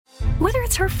Whether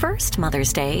it's her first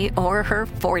Mother's Day or her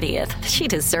 40th, she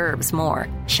deserves more.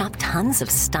 Shop tons of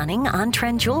stunning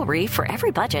on-trend jewelry for every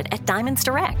budget at Diamonds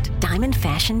Direct. Diamond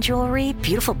fashion jewelry,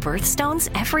 beautiful birthstones,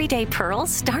 everyday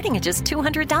pearls starting at just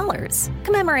 $200.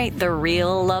 Commemorate the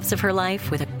real loves of her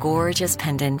life with a gorgeous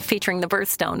pendant featuring the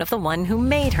birthstone of the one who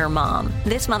made her mom.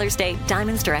 This Mother's Day,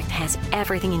 Diamonds Direct has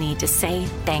everything you need to say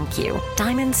thank you.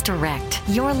 Diamonds Direct.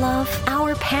 Your love,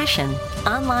 our passion.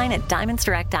 Online at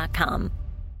diamondsdirect.com.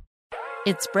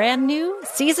 It's brand new,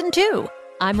 Season 2.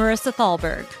 I'm Marissa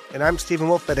Thalberg. And I'm Stephen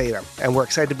Wolf Pereira, and we're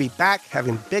excited to be back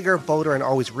having bigger, bolder, and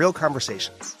always real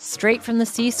conversations. Straight from the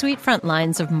C-suite front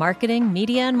lines of marketing,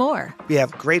 media, and more. We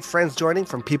have great friends joining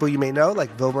from people you may know,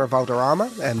 like Wilmer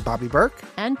Valderrama and Bobby Burke.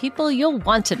 And people you'll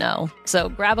want to know. So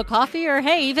grab a coffee or,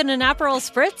 hey, even an Aperol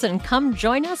Spritz and come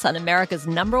join us on America's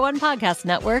 #1 podcast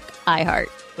network, iHeart.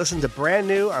 Listen to Brand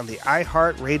New on the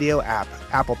iHeart Radio app,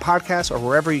 Apple Podcasts, or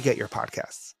wherever you get your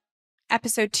podcasts.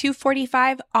 Episode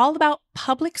 245, all about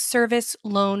public service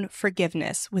loan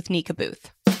forgiveness with Nika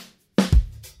Booth.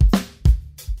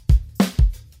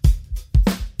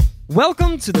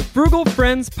 Welcome to the Frugal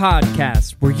Friends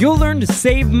Podcast, where you'll learn to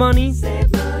save money,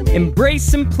 embrace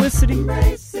simplicity,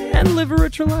 and live a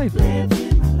richer life.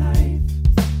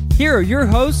 Here are your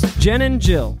hosts, Jen and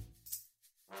Jill.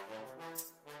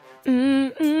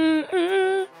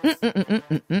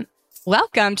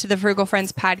 Welcome to the Frugal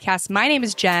Friends Podcast. My name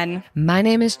is Jen. My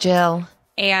name is Jill.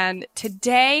 And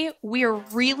today we are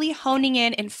really honing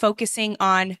in and focusing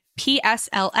on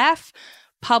PSLF,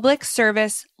 Public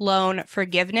Service Loan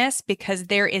Forgiveness, because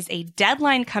there is a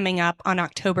deadline coming up on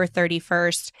October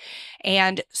 31st.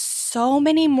 And so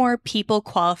many more people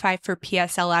qualify for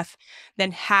PSLF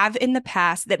than have in the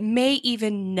past that may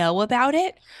even know about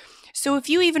it. So if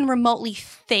you even remotely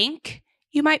think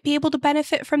you might be able to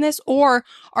benefit from this, or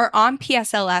are on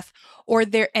PSLF, or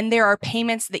there are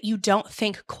payments that you don't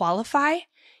think qualify,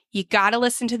 you got to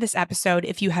listen to this episode.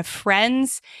 If you have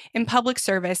friends in public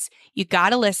service, you got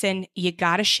to listen, you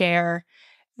got to share.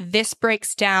 This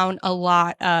breaks down a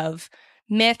lot of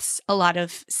myths, a lot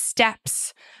of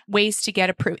steps, ways to get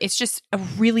approved. It's just a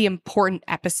really important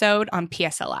episode on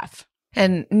PSLF.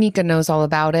 And Nika knows all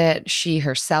about it. She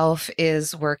herself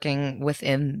is working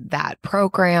within that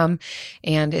program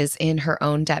and is in her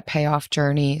own debt payoff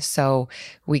journey. So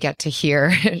we get to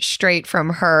hear straight from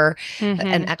her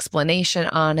an explanation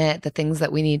on it, the things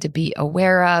that we need to be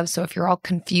aware of. So if you're all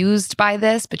confused by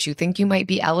this, but you think you might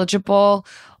be eligible,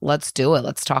 let's do it.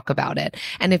 Let's talk about it.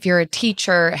 And if you're a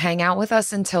teacher, hang out with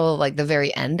us until like the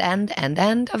very end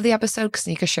of the episode, because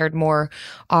Nika shared more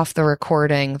off the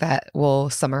recording that will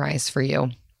summarize for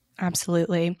you.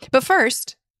 Absolutely. But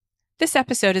first, this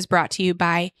episode is brought to you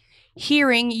by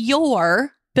hearing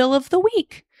your bill of the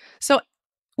week. So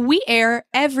we air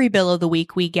every bill of the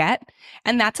week we get,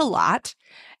 and that's a lot.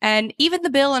 And even the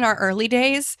bill in our early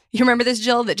days, you remember this,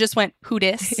 Jill, that just went, who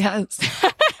dis? Yes.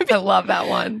 I love that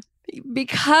one.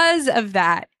 Because of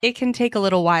that, it can take a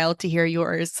little while to hear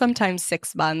yours, sometimes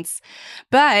 6 months.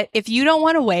 But if you don't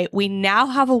want to wait, we now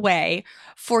have a way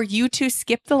for you to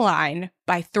skip the line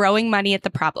by throwing money at the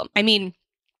problem. I mean,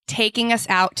 taking us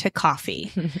out to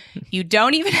coffee. You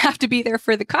don't even have to be there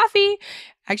for the coffee.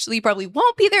 Actually, you probably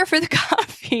won't be there for the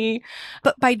coffee.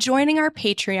 But by joining our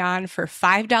Patreon for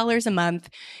 $5 a month,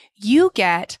 you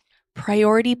get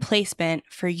priority placement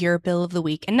for your bill of the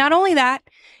week. And not only that,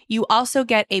 you also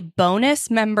get a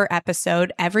bonus member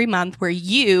episode every month where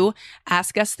you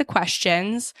ask us the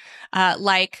questions,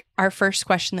 like our first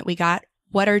question that we got,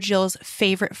 what are Jill's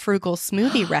favorite frugal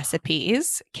smoothie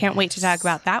recipes? Can't wait to talk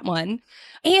about that one.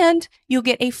 And you'll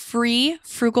get a free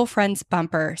Frugal Friends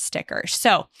bumper sticker.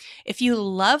 So if you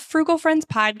love Frugal Friends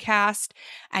podcast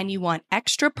and you want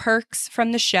extra perks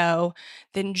from the show,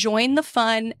 then join the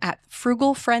fun at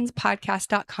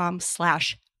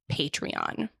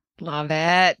frugalfriendspodcast.com/Patreon. Love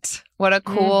it. What a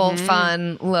cool,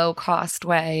 fun, low-cost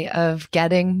way of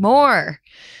getting more.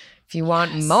 If you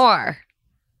want more.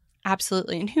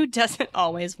 Absolutely. And who doesn't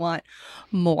always want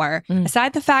more?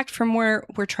 Aside the fact from where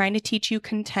we're trying to teach you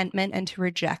contentment and to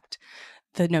reject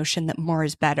the notion that more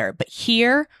is better. But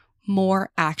here, more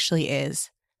actually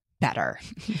is better.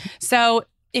 So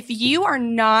if you are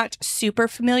not super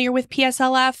familiar with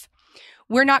PSLF,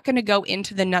 we're not going to go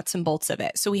into the nuts and bolts of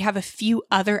it. So we have a few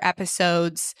other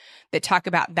episodes that talk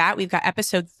about that. We've got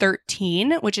episode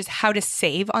 13, which is how to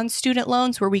save on student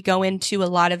loans, where we go into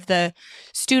a lot of the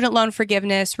student loan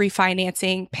forgiveness,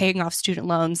 refinancing, paying off student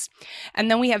loans. And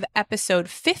then we have episode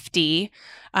 50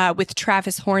 with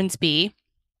Travis Hornsby.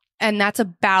 And that's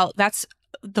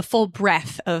the full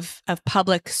breadth of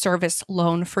public service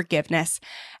loan forgiveness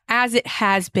as it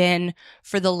has been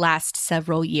for the last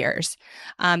several years.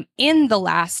 In the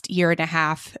last year and a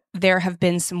half, there have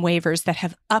been some waivers that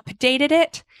have updated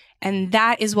it, and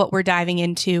that is what we're diving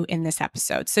into in this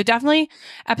episode. So definitely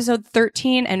episode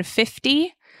 13 and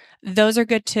 50. Those are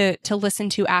good to listen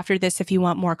to after this if you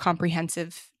want more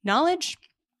comprehensive knowledge.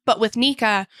 But with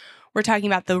Nika, we're talking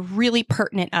about the really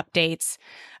pertinent updates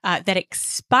that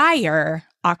expire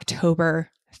October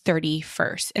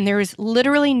 31st. And there is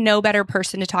literally no better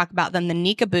person to talk about them than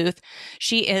Nika Booth.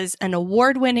 She is an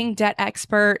award-winning debt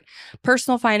expert,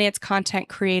 personal finance content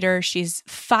creator. She's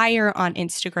fire on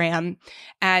Instagram,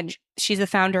 and she's the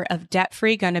founder of Debt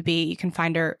Free Gonna Be. You can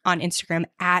find her on Instagram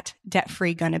at Debt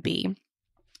Free Gonna Be.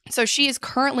 So she is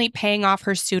currently paying off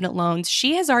her student loans.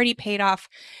 She has already paid off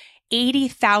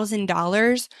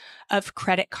 $80,000 of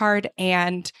credit card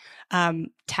and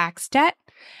tax debt.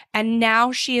 And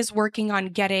now she is working on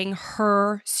getting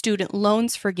her student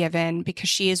loans forgiven because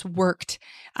she has worked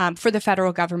for the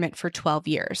federal government for 12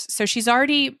 years. So she's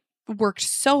already worked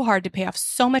so hard to pay off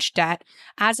so much debt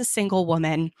as a single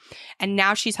woman. And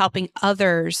now she's helping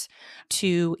others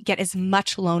to get as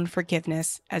much loan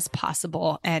forgiveness as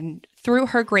possible. And through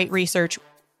her great research,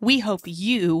 we hope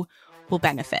you will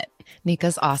benefit.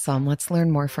 Nika's awesome. Let's learn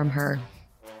more from her.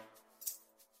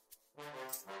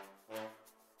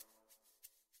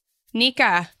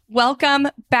 Nika, welcome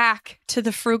back to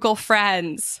the Frugal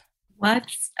Friends.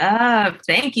 What's up?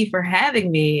 Thank you for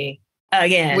having me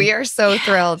again. We are so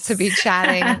thrilled to be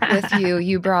chatting with you.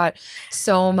 You brought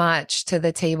so much to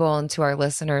the table and to our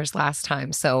listeners last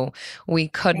time, so we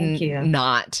couldn't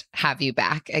not have you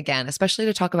back again, especially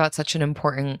to talk about such an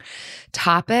important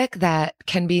topic that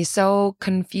can be so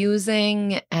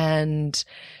confusing and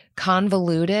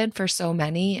convoluted for so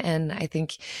many. And I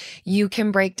think you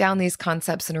can break down these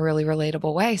concepts in a really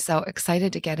relatable way. So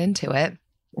excited to get into it.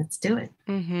 Let's do it.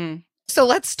 Mm-hmm. So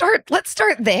let's start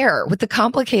there with the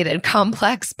complicated,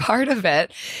 complex part of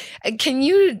it. Can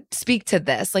you speak to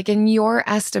this? Like, in your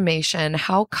estimation,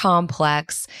 how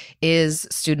complex is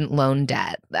student loan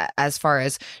debt as far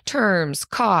as terms,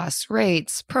 costs,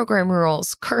 rates, program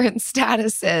rules, current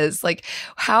statuses? Like,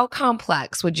 how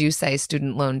complex would you say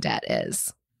student loan debt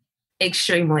is?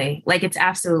 Extremely. Like, it's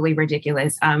absolutely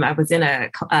ridiculous. I was in a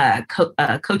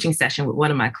coaching session with one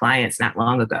of my clients not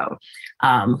long ago,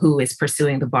 who is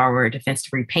pursuing the Borrower Defense to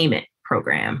Repayment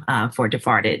program for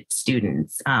defrauded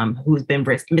students who's been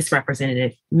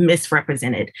misrepresented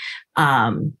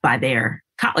by their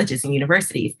colleges and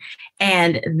universities.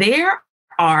 And there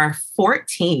are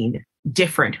 14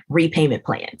 different repayment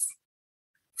plans.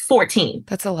 14.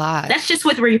 That's a lot. That's just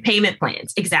with repayment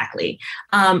plans. Exactly.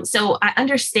 So I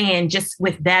understand just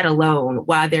with that alone,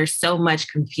 why there's so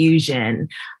much confusion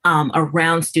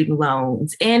around student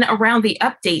loans and around the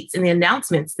updates and the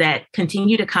announcements that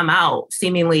continue to come out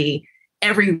seemingly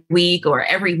every week or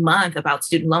every month about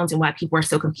student loans and why people are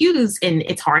so confused. And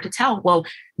it's hard to tell, well,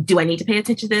 do I need to pay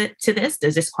attention to this?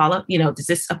 Does this qualify? Does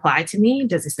this apply to me?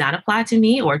 Does this not apply to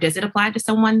me? Or does it apply to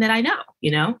someone that I know,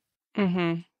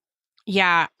 Mm-hmm.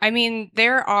 Yeah. I mean,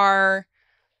 there are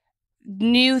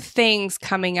new things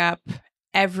coming up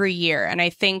every year. And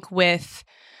I think with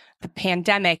the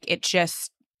pandemic, it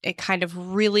kind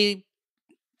of really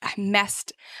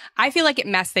I feel like it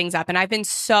messed things up. And I've been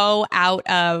so out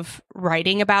of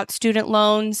writing about student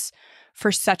loans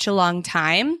for such a long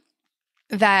time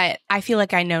that I feel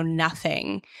like I know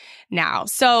nothing now.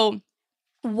 So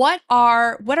what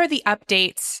are the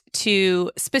updates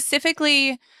to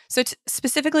specifically? So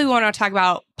specifically, we want to talk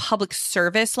about public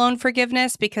service loan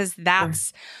forgiveness because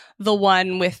that's the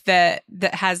one with that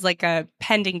has like a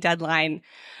pending deadline.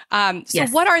 So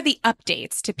what are the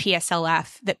updates to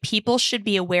PSLF that people should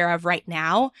be aware of right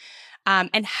now?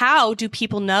 And how do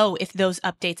people know if those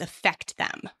updates affect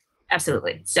them?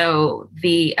 Absolutely. So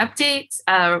the updates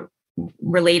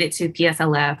related to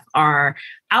PSLF are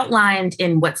outlined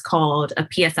in what's called a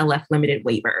PSLF limited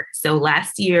waiver. So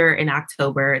last year in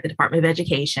October, the Department of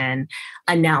Education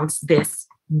announced this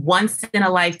once in a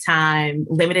lifetime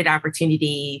limited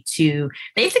opportunity to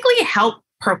basically help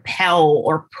propel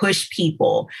or push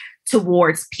people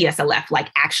towards PSLF, like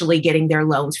actually getting their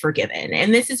loans forgiven.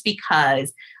 And this is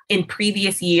because in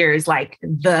previous years, like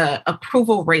the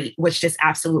approval rate was just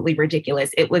absolutely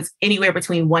ridiculous. It was anywhere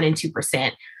between 1% and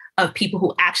 2% of people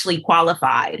who actually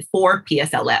qualified for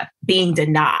PSLF being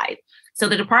denied. So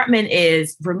the department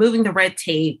is removing the red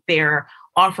tape. They're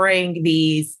offering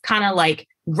these kind of like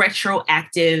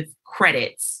retroactive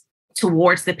credits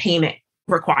towards the payment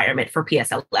requirement for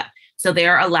PSLF. So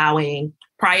they're allowing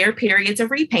prior periods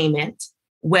of repayment,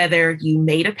 whether you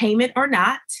made a payment or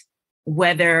not,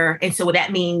 and so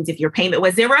that means if your payment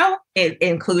was zero,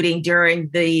 including during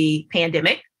the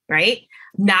pandemic, right?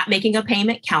 Not making a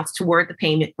payment counts toward the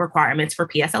payment requirements for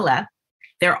PSLF.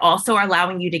 They're also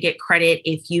allowing you to get credit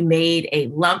if you made a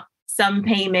lump sum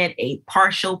payment, a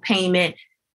partial payment,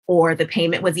 or the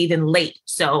payment was even late.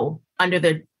 So under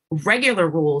the regular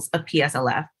rules of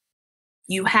PSLF,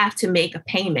 you have to make a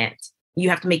payment. You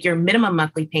have to make your minimum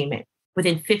monthly payment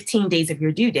within 15 days of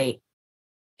your due date.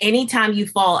 Anytime you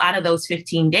fall out of those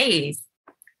 15 days,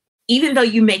 even though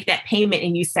you make that payment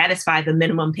and you satisfy the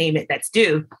minimum payment that's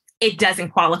due, it doesn't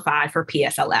qualify for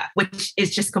PSLF, which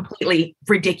is just completely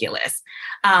ridiculous.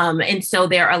 And so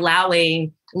they're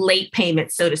allowing late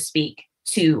payments, so to speak,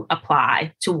 to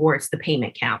apply towards the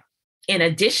payment count. In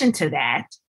addition to that,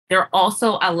 they're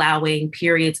also allowing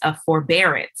periods of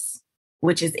forbearance,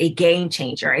 which is a game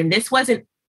changer. And this wasn't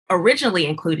originally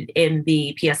included in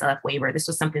the PSLF waiver. This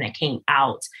was something that came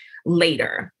out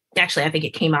later. Actually, I think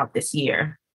it came out this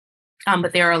year.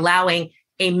 But they're allowing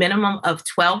a minimum of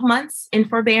 12 months in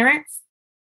forbearance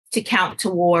to count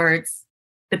towards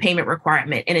the payment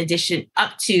requirement, in addition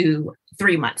up to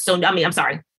 3 months. So,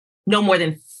 no more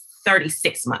than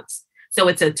 36 months. So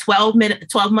it's a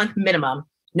 12-month minimum,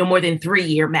 no more than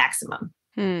 3-year maximum.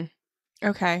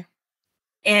 Okay.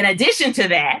 In addition to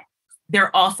that,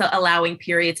 they're also allowing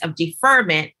periods of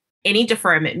deferment, any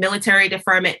deferment, military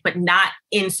deferment, but not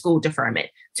in-school deferment,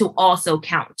 to also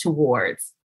count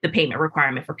towards the payment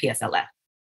requirement for PSLF.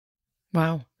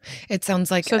 Wow. It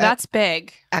sounds like so that's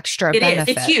big. Extra it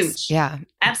benefits. It's huge. Yeah.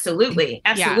 Absolutely.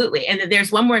 Absolutely. Yeah. And then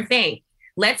there's one more thing.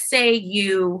 Let's say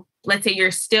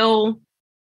you're still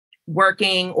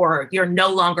working or you're no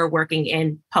longer working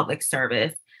in public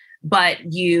service, but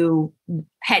you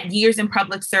had years in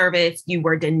public service, you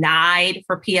were denied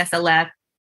for PSLF.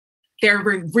 They're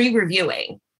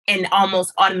re-reviewing and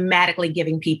almost automatically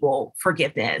giving people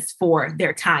forgiveness for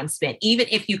their time spent. Even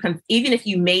if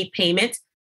you made payments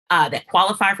that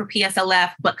qualify for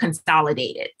PSLF, but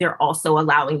consolidated, they're also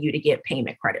allowing you to get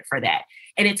payment credit for that.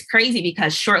 And it's crazy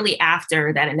because shortly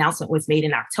after that announcement was made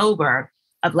in October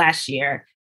of last year,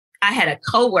 I had a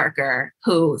coworker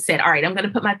who said, all right, I'm going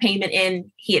to put my payment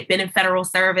in. He had been in federal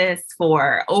service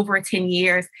for over 10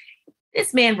 years.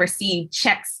 This man received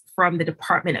checks from the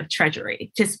Department of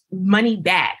Treasury, just money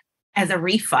back as a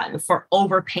refund for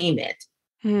overpayment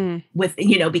with,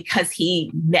 because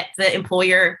he met the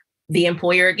employer,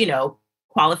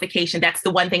 qualification. That's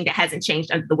the one thing that hasn't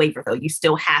changed under the waiver, though. You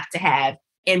still have to have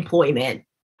employment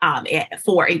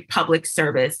for a public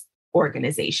service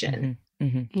organization.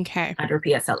 Okay. Under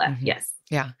PSLF. Yes.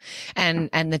 Yeah. And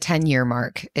the 10-year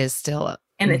mark is still.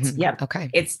 And it's, Okay.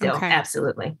 It's still,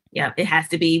 absolutely. Yeah. It has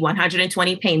to be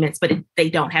 120 payments, but they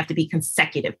don't have to be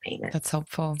consecutive payments. That's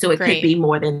helpful. So it could be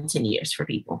more than 10 years for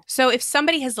people. So if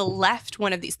somebody has left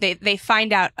one of these, they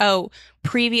find out,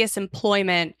 previous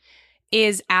employment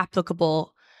is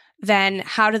applicable, then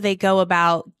how do they go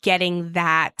about getting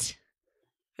that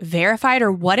verified?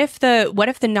 Or what if the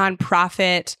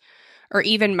nonprofit or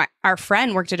even our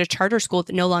friend worked at a charter school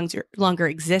that no longer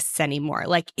exists anymore?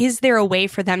 Like, is there a way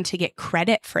for them to get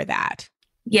credit for that?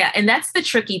 Yeah, and that's the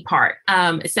tricky part.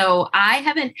 So I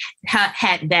haven't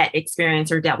had that experience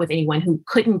or dealt with anyone who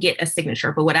couldn't get a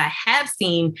signature. But what I have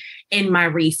seen in my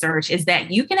research is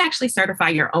that you can actually certify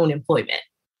your own employment.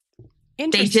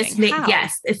 They just make,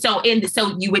 yes. So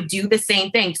you would do the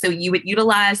same thing. So you would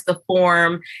utilize the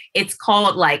form. It's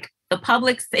called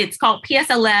it's called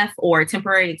PSLF or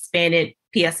temporary expanded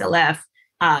PSLF.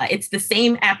 It's the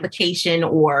same application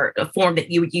or a form that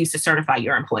you would use to certify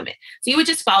your employment. So you would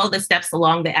just follow the steps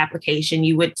along the application.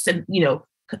 You would,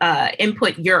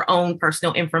 input your own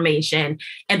personal information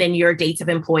and then your dates of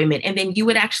employment. And then you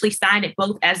would actually sign it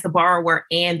both as the borrower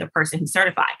and the person who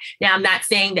certified. Now, I'm not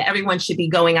saying that everyone should be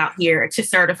going out here to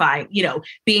certify,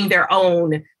 being their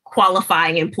own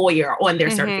qualifying employer on their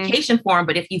certification form.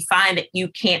 But if you find that you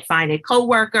can't find a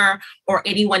coworker or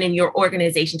anyone in your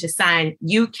organization to sign,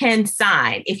 you can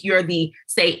sign if you're the,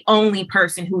 say, only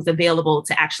person who's available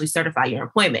to actually certify your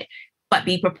employment. But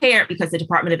be prepared because the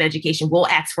Department of Education will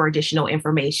ask for additional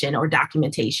information or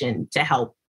documentation to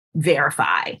help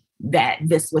verify that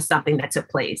this was something that took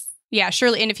place. Yeah,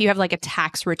 surely. And if you have like a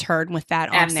tax return with that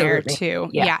on there too.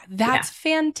 Yeah, that's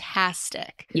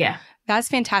fantastic. Yeah. That's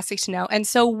fantastic to know. And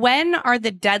so when are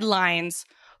the deadlines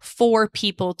for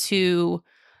people to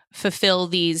fulfill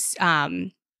these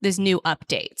new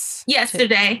updates?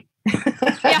 Yesterday. No.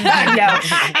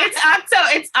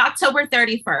 It's October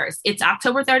 31st. It's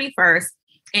October 31st.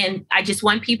 And I just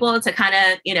want people to kind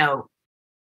of,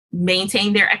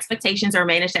 maintain their expectations or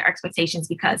manage their expectations,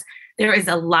 because there is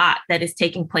a lot that is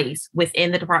taking place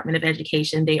within the Department of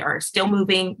Education. They are still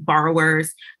moving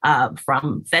borrowers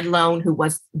from FedLoan, who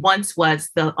once was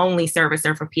the only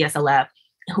servicer for PSLF,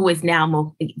 who is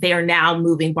now, they are now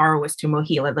moving borrowers to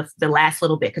MOHELA, the last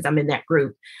little bit, because I'm in that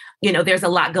group. There's a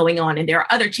lot going on, and there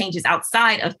are other changes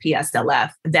outside of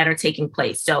PSLF that are taking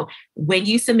place. So when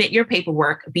you submit your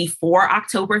paperwork before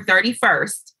October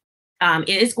 31st,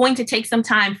 it is going to take some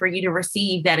time for you to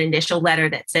receive that initial letter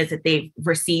that says that they've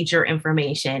received your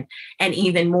information, and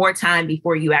even more time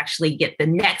before you actually get the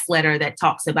next letter that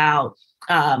talks about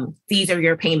these are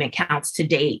your payment counts to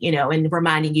date, and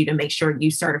reminding you to make sure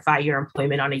you certify your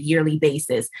employment on a yearly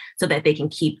basis so that they can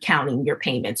keep counting your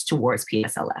payments towards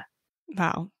PSLF.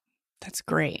 Wow, that's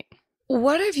great.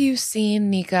 What have you seen,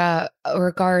 Nika,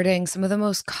 regarding some of the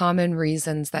most common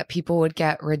reasons that people would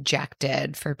get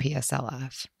rejected for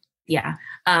PSLF? Yeah.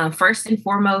 First and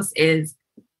foremost is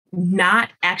not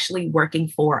actually working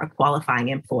for a qualifying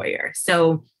employer.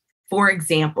 So, for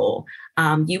example,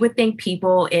 you would think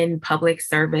people in public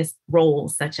service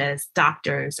roles such as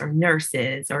doctors or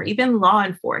nurses or even law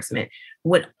enforcement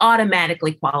would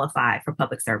automatically qualify for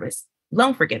public service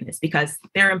loan forgiveness because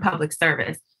they're in public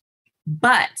service.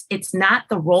 But it's not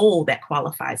the role that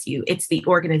qualifies you. It's the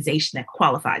organization that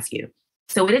qualifies you.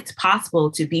 So it's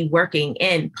possible to be working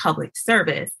in public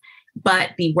service,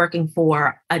 but be working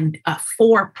for a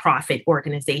for-profit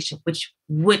organization, which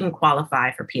wouldn't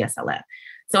qualify for PSLF.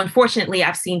 So unfortunately,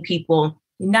 I've seen people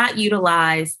not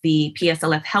utilize the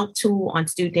PSLF help tool on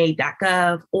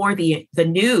studentaid.gov or the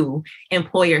new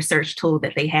employer search tool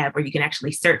that they have where you can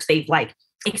actually search. They've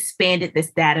expanded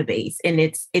this database, and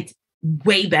it's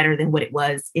way better than what it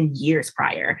was in years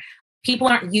prior. People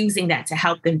aren't using that to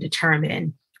help them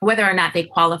determine whether or not they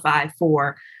qualify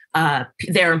for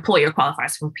their employer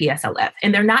qualifies for PSLF.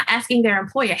 And they're not asking their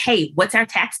employer, hey, what's our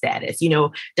tax status?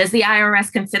 Does the IRS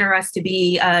consider us to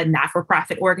be a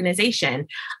not-for-profit organization?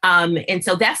 And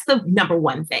so that's the number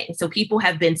one thing. So people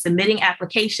have been submitting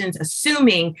applications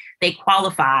assuming they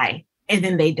qualify, and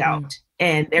then they don't.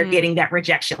 And they're getting that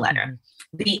rejection letter.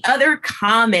 The other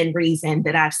common reason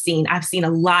that I've seen a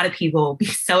lot of people be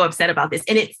so upset about this,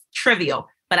 and it's trivial,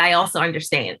 but I also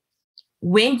understand.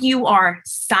 When you are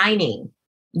signing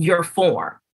your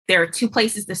form, there are two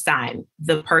places to sign.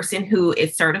 The person who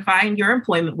is certifying your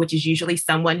employment, which is usually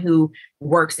someone who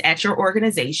works at your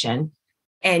organization,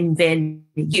 and then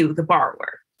you, the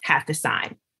borrower, have to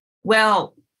sign.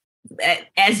 Well,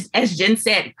 as Jen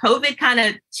said, COVID kind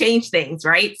of changed things,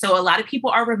 right? So a lot of people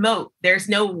are remote. There's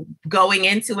no going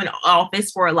into an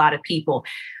office for a lot of people,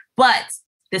 but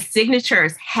the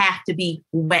signatures have to be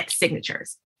wet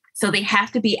signatures. So they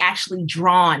have to be actually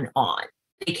drawn on.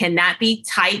 They cannot be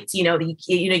typed.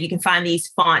 You can find these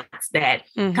fonts that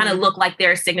kind of look like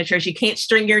their signatures. You can't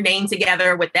string your name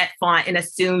together with that font and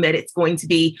assume that it's going to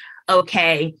be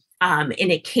okay. And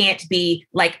it can't be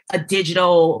like a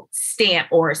digital stamp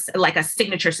or like a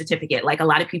signature certificate. Like a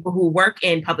lot of people who work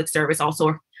in public service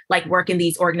also work in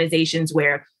these organizations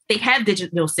where they have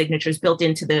digital signatures built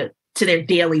into their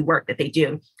daily work that they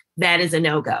do. That is a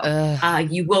no-go.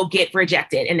 You will get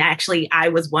rejected. And actually, I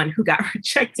was one who got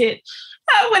rejected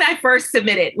when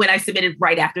I submitted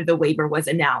right after the waiver was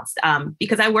announced,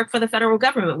 because I work for the federal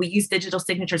government. We use digital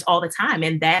signatures all the time,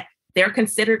 and that they're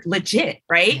considered legit,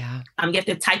 right? Yeah. You have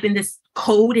to type in this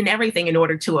code and everything in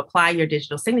order to apply your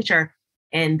digital signature.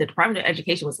 And the Department of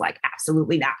Education was like,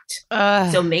 absolutely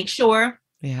not. So make sure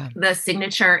the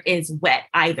signature is wet,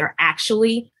 either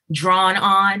actually drawn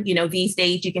on. These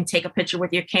days you can take a picture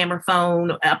with your camera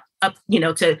phone up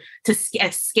to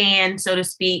scan, so to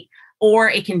speak, or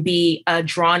it can be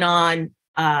drawn on.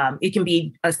 It can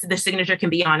be the signature can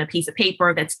be on a piece of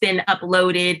paper that's been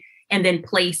uploaded and then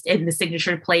placed in the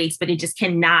signature place, but it just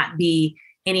cannot be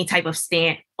any type of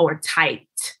stamp or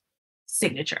typed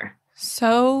signature.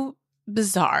 So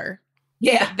bizarre.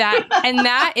 Yeah.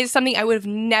 That is something I would have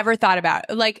never thought about.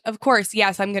 Of course,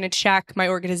 yes, I'm going to check my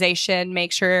organization,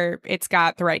 make sure it's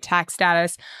got the right tax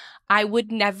status. I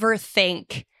would never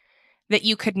think that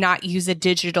you could not use a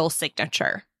digital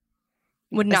signature.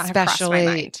 Would not have crossed my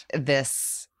mind.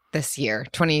 This year,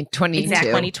 2022. Exactly.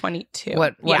 2022.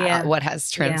 What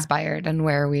has transpired and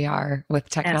where we are with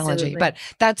technology. Absolutely. But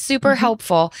that's super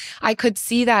helpful. I could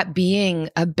see that being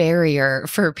a barrier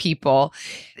for people,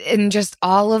 and just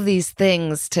all of these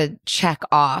things to check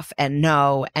off and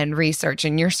know and research.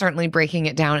 And you're certainly breaking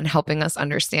it down and helping us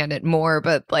understand it more.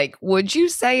 But would you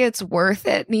say it's worth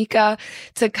it, Nika,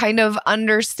 to kind of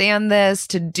understand this,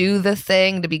 to do the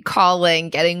thing, to be calling,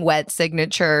 getting wet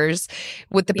signatures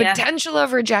with the potential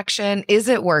of rejection? Is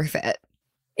it worth it?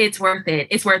 It's worth it.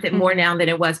 It's worth it more now than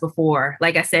it was before.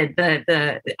 Like I said,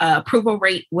 the approval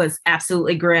rate was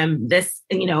absolutely grim. This,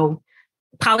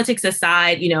 politics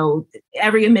aside,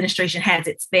 every administration has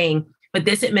its thing, but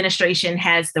this administration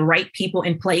has the right people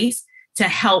in place to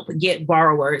help get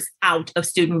borrowers out of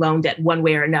student loan debt one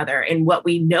way or another. And what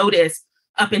we noticed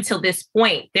up until this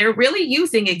point, they're really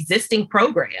using existing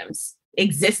programs,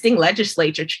 existing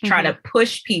legislature to try to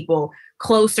push people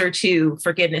closer to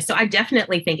forgiveness. So I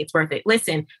definitely think it's worth it.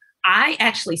 Listen, I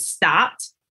actually stopped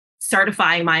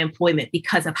certifying my employment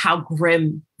because of how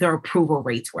grim their approval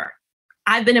rates were.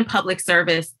 I've been in public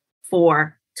service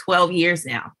for 12 years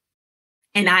now,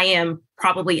 and I am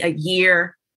probably a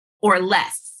year or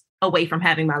less away from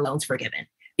having my loans forgiven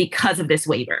because of this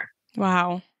waiver.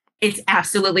 Wow. It's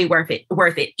absolutely worth it.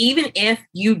 Even if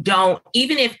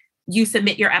you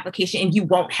submit your application and you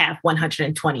won't have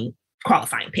 120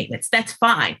 qualifying payments, that's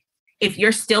fine. If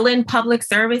you're still in public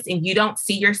service and you don't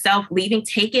see yourself leaving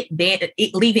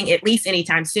at least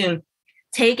anytime soon,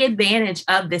 take advantage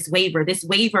of this waiver. This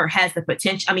waiver has the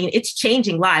potential. I mean, it's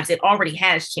changing lives. It already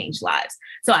has changed lives.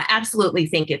 So I absolutely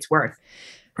think it's worth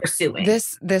pursuing.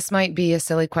 This might be a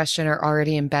silly question or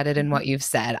already embedded in what you've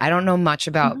said. I don't know much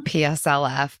about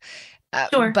PSLF.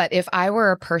 Sure. But if I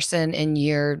were a person in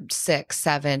year 6,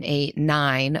 7, 8,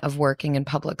 9 of working in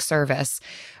public service,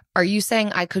 are you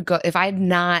saying I could go, if I had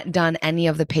not done any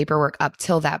of the paperwork up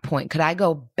till that point, could I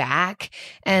go back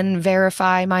and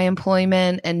verify my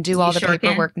employment and do all the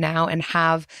paperwork now and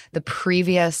have the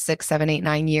previous 6, 7, 8,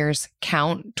 9 years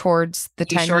count towards the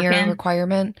 10-year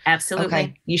requirement? Absolutely.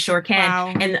 Okay. You sure can.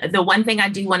 Wow. And the one thing I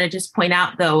do want to just point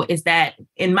out, though, is that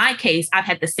in my case, I've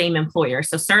had the same employer.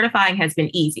 So certifying has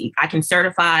been easy. I can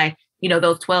certify,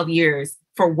 those 12 years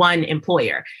for one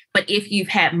employer. But if you've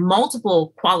had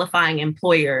multiple qualifying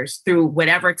employers through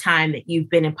whatever time that you've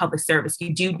been in public service,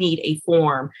 you do need a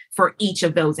form for each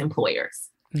of those employers.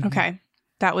 Okay.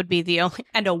 That would be the only,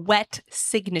 and a wet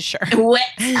signature. A wet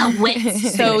signature.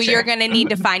 So you're going to need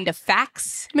to find a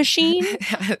fax machine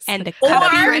and a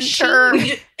printer.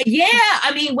 Yeah.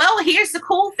 I mean, well, here's the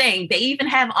cool thing. They even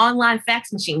have online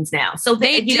fax machines now. So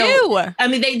they do.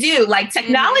 They do. Like,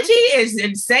 technology is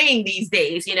insane these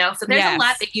days, So there's a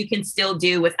lot that you can still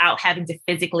do without having to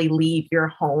physically leave your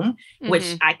home,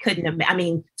 which I couldn't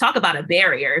talk about a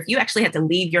barrier. If you actually had to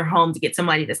leave your home to get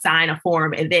somebody to sign a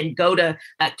form and then go to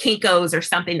Kinko's or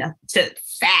something to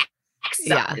fax.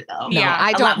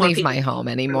 I don't leave my home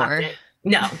anymore.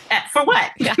 No. For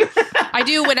what? Yeah. I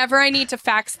do whenever I need to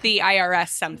fax the IRS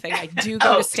something. I do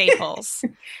go to Staples.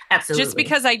 Absolutely. Just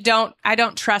because I don't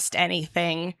trust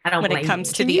anything when it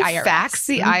comes to the IRS. Fax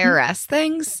the IRS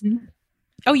things?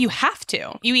 Oh, you have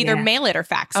to. You either mail it or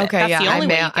fax it. Okay, That's the only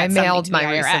way you get I mailed something to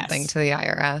my the recent IRS. thing to the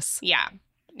IRS.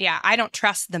 Yeah. I don't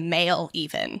trust the mail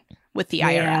even with the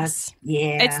IRS.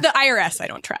 Yeah. It's the IRS I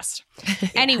don't trust.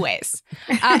 Anyways.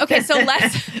 Okay, so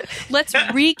let's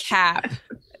recap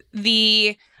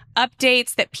the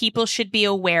updates that people should be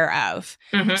aware of.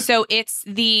 So it's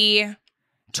the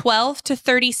 12 to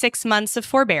 36 months of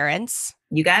forbearance.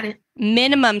 You got it.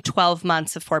 Minimum 12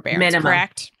 months of forbearance,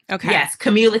 correct? Okay. Yes,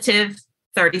 cumulative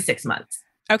 36 months.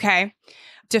 Okay.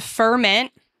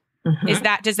 Deferment,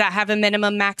 does that have a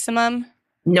minimum maximum?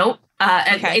 Nope.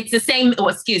 Okay. It's the same.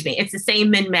 It's the same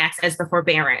min-max as the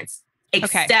forbearance,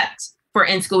 except for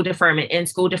in-school deferment.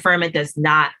 In-school deferment does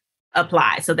not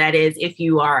apply. So that is if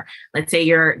you are, let's say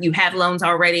you have loans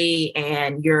already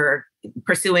and you're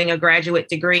pursuing a graduate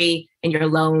degree and your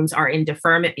loans are in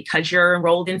deferment because you're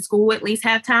enrolled in school at least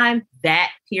half time,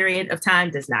 that period of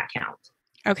time does not count.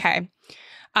 Okay.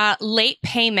 Late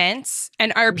payments.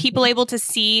 And are people able to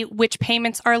see which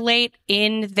payments are late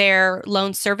in their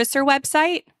loan servicer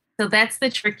website? So that's the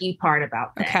tricky part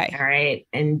about that. Okay. All right.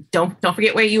 And don't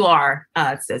forget where you are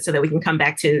so that we can come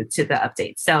back to the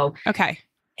update. So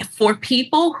for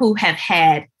people who have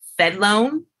had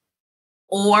FedLoan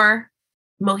or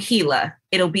MOHELA,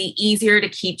 it'll be easier to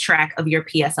keep track of your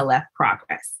PSLF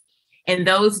progress. And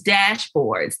those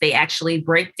dashboards, they actually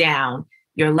break down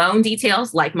your loan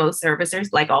details like most servicers,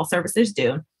 like all servicers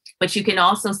do. But you can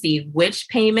also see which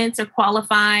payments are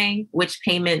qualifying, which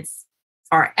payments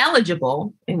are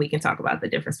eligible, and we can talk about the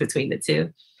difference between the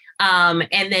two.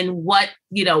 And then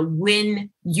when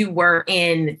you were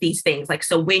in these things, like,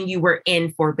 so when you were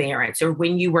in forbearance or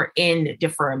when you were in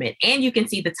deferment, and you can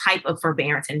see the type of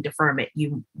forbearance and deferment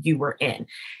you were in.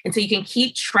 And so you can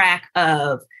keep track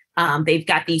of, they've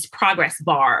got these progress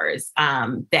bars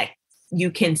that you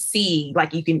can see,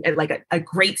 like you can, like a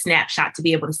great snapshot to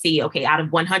be able to see, okay, out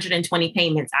of 120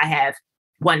 payments, I have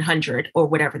 100 or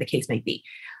whatever the case may be.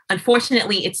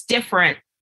 Unfortunately, it's different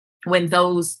when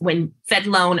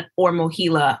FedLoan or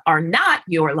MOHELA are not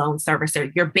your loan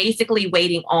servicer, you're basically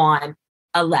waiting on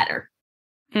a letter.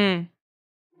 We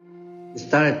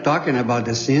started talking about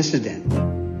this incident.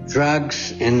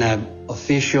 Drugs and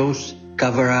officials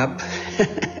cover up.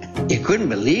 You couldn't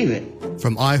believe it.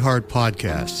 From iHeart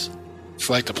Podcasts. It's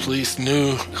like the police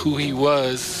knew who he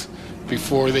was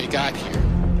before they got here.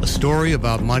 A story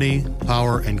about money,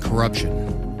 power, and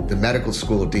corruption. The medical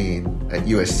school dean at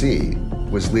USC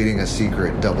was leading a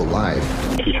secret double life.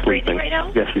 She's breathing right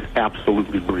now? Yes, she's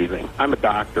absolutely breathing. I'm a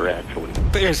doctor, actually.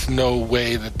 There's no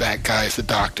way that guy is a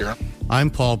doctor. I'm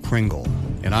Paul Pringle,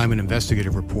 and I'm an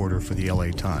investigative reporter for the LA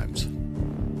Times.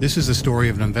 This is the story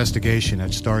of an investigation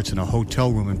that starts in a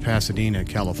hotel room in Pasadena,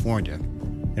 California,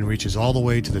 and reaches all the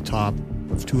way to the top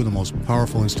of two of the most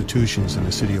powerful institutions in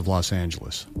the city of Los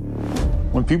Angeles.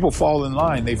 When people fall in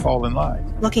line, they fall in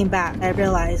line. Looking back, I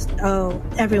realized,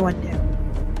 everyone knew.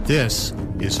 This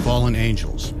is Fallen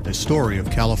Angels, the story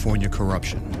of California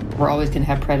corruption. We're always going to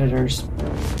have predators.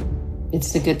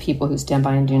 It's the good people who stand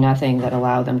by and do nothing that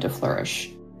allow them to flourish.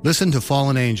 Listen to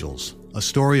Fallen Angels, a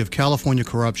story of California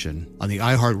corruption on the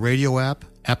iHeartRadio app,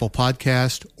 Apple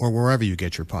Podcast, or wherever you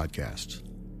get your podcasts.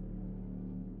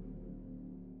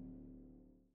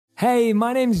 Hey,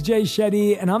 my name's Jay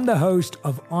Shetty, and I'm the host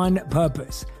of On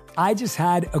Purpose. I just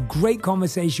had a great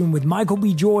conversation with Michael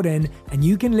B. Jordan, and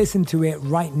you can listen to it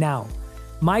right now.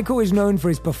 Michael is known for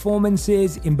his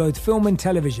performances in both film and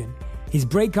television. His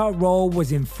breakout role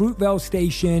was in Fruitvale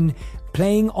Station,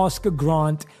 playing Oscar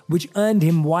Grant, which earned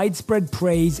him widespread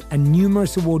praise and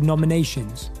numerous award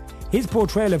nominations. His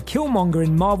portrayal of Killmonger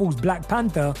in Marvel's Black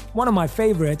Panther, one of my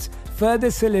favorites,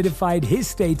 further solidified his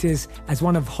status as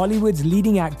one of Hollywood's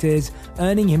leading actors,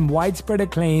 earning him widespread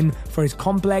acclaim for his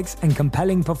complex and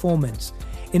compelling performance.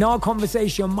 In our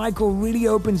conversation, Michael really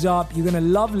opens up. You're going to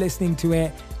love listening to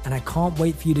it, and I can't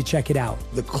wait for you to check it out.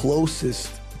 The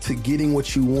closest to getting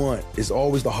what you want is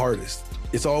always the hardest.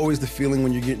 It's always the feeling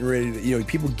when you're getting ready to,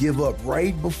 people give up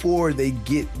right before they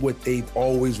get what they've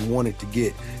always wanted to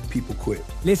get. People quit.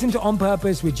 Listen to On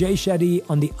Purpose with Jay Shetty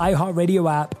on the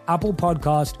iHeartRadio app, Apple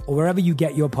Podcast, or wherever you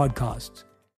get your podcasts.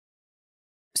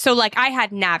 So I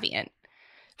had Navient.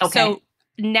 Okay. So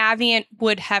Navient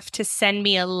would have to send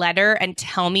me a letter and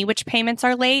tell me which payments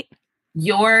are late?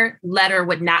 Your letter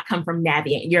would not come from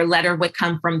Navient. Your letter would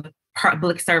come from the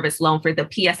Public Service Loan for the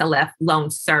PSLF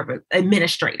loan service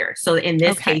administrator. So in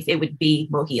this case, it would be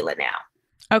MOHELA now.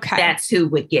 Okay. That's who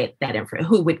would get that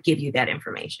who would give you that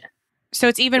information. So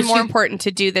it's even more important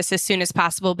to do this as soon as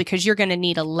possible because you're going to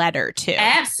need a letter too.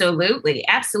 Absolutely.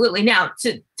 Absolutely. Now,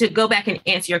 to go back and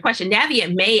answer your question,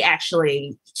 Navient may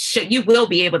actually, you will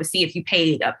be able to see if you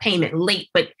paid a payment late,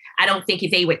 but I don't think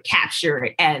if they would capture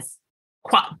it as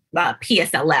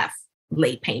PSLF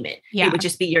late payment. Yeah. It would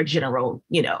just be your general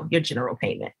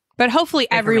payment. But hopefully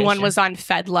everyone was on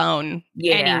FedLoan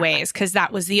anyways, because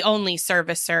that was the only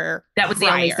servicer. That was the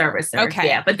only servicer. Okay.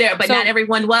 Yeah, but not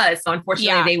everyone was. So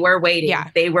unfortunately, they were waiting. Yeah.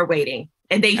 They were waiting.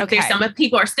 And there's some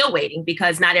people are still waiting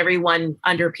because not everyone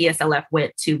under PSLF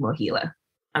went to MOHELA,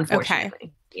 unfortunately.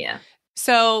 Okay. Yeah.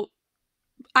 So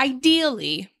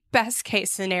ideally, best case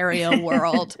scenario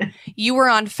world, you were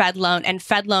on FedLoan and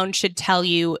FedLoan should tell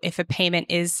you if a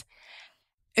payment is,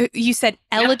 you said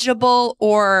eligible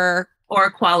or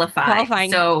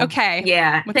qualifying. So, okay.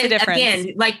 Yeah. What's the difference?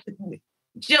 Again,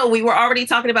 Jill, we were already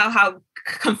talking about how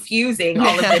confusing all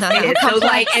of this is. So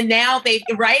and now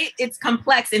it's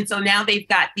complex. And so now they've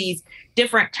got these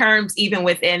different terms, even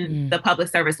within the Public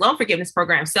Service Loan Forgiveness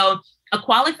Program. So a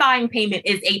qualifying payment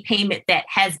is a payment that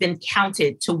has been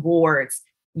counted towards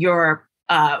your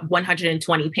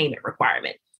 120 payment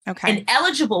requirement. Okay. An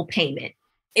eligible payment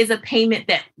is a payment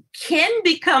that can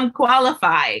become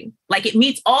qualifying. It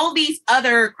meets all these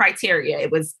other criteria. It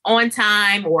was on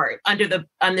time or under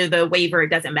the waiver. It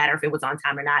doesn't matter if it was on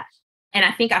time or not. And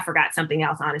I think I forgot something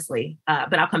else, honestly,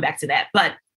 but I'll come back to that.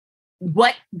 But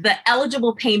what the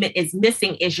eligible payment is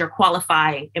missing is your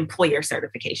qualifying employer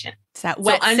certification. It's that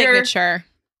wet signature.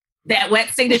 That wet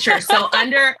signature. So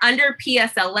under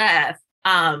PSLF,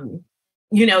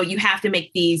 you have to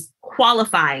make these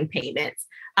qualifying payments.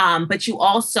 But you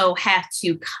also have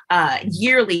to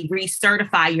yearly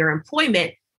recertify your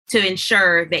employment to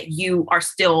ensure that you are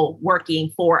still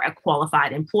working for a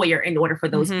qualified employer in order for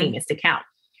those payments to count.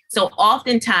 So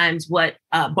oftentimes what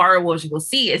borrowers will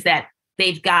see is that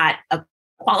they've got a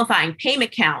qualifying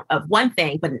payment count of one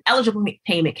thing, but an eligible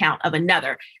payment count of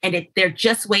another. And they're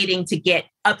just waiting to get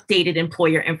updated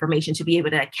employer information to be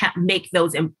able to make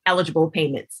those eligible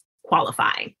payments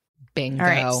qualifying. Bingo. All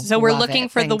right. So we're Love looking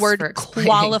it. for the Thanks word for explaining.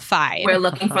 qualified. We're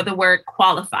looking for the word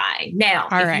qualify. Now,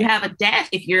 All if right. you have a dash,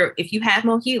 if you have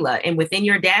MOHELA and within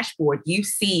your dashboard, you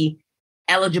see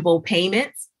eligible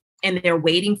payments and they're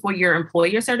waiting for your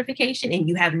employer certification and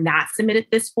you have not submitted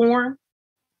this form,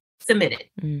 submit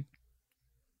it.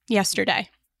 Yesterday.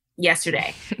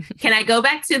 Can I go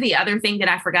back to the other thing that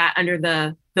I forgot under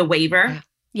the waiver?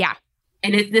 Yeah.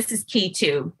 And this is key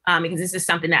too, because this is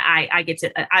something that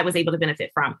I was able to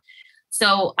benefit from.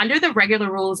 So under the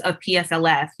regular rules of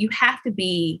PSLF, you have to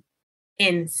be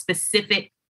in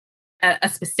a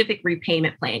specific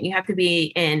repayment plan. You have to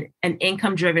be in an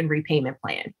income-driven repayment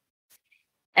plan.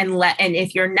 And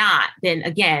if you're not, then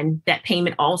again, that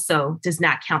payment also does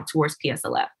not count towards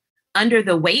PSLF. Under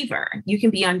the waiver, you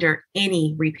can be under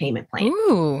any repayment plan.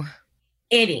 Ooh.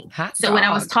 Any. Hot So when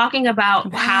I was dog. talking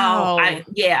about Wow.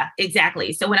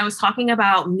 exactly. So when I was talking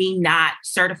about me not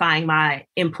certifying my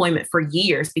employment for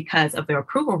years because of the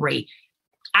approval rate,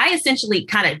 I essentially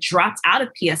kind of dropped out of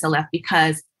PSLF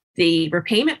because the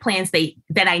repayment plans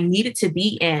that I needed to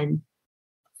be in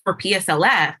for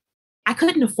PSLF, I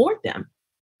couldn't afford them.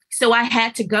 So I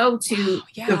had to go to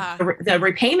the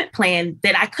repayment plan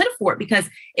that I could afford, because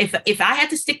if I had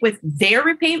to stick with their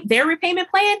repayment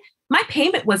plan, my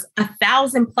payment was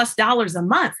 $1,000+ a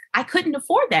month. I couldn't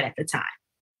afford that at the time.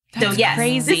 That's so yes,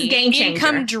 crazy. this is a game changer.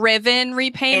 Income-driven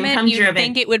repayment, Income-driven. you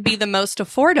think it would be the most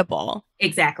affordable.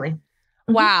 Exactly.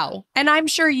 Wow. And I'm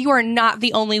sure you are not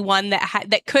the only one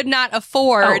that could not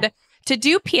afford to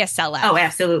do PSLF. Oh,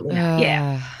 absolutely.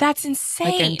 Yeah. That's insane.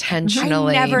 Like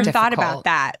intentionally I never thought difficult. about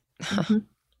that.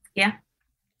 Yeah.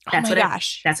 That's what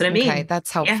that's what I mean. Okay,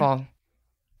 that's helpful. Yeah.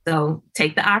 So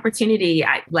take the opportunity.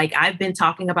 I've been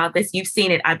talking about this. You've seen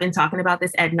it. I've been talking about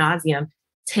this ad nauseum.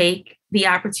 Take the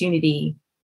opportunity.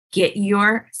 Get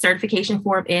your certification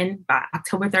form in by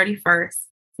October 31st.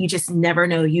 You just never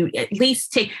know. You at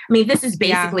least this is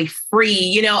basically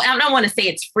free. I don't want to say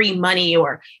it's free money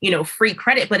or, free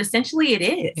credit, but essentially it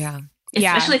is. Yeah.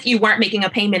 Especially if you weren't making a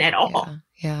payment at all.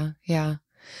 Yeah.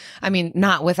 I mean,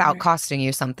 not without costing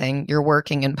you something. You're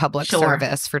working in public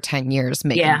service for 10 years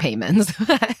making payments.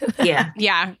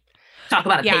 Yeah. Talk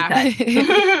about a pay cut.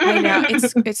 I know.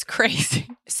 It's crazy.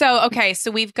 So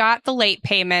we've got the late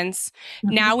payments.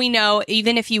 Mm-hmm. Now we know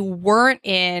even if you weren't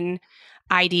in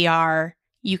IDR,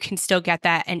 you can still get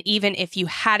that. And even if you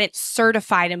hadn't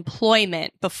certified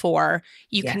employment before,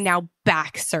 you can now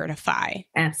back certify.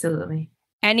 Absolutely.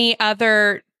 Any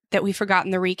other that we forgot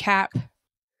in the recap?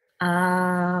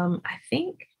 I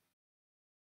think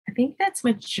that's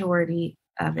majority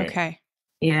of it. Okay.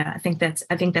 Yeah, I think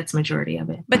that's majority of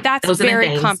it. But that's Those are the very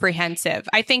things. comprehensive.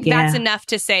 I think that's enough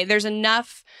to say there's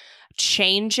enough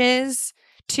changes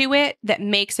to it that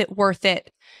makes it worth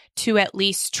it to at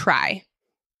least try.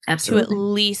 Absolutely. To at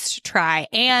least try.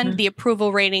 And the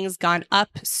approval rating's gone up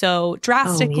so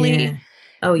drastically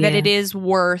that it is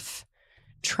worth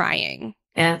trying.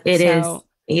 Yeah, it is.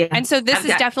 Yeah. And so this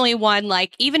is definitely one,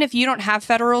 like, even if you don't have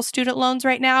federal student loans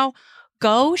right now,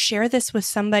 go share this with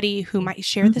somebody who might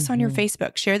share this on your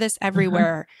Facebook, share this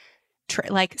everywhere,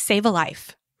 save a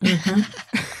life.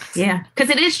 Yeah, because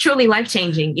it is truly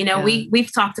life-changing.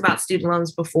 We've talked about student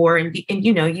loans before, and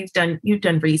you've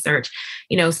done research.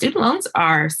 Student loans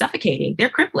are suffocating. They're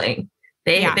crippling.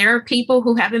 There are people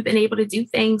who haven't been able to do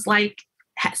things like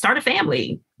start a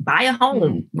family, buy a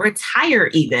home, retire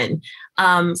even.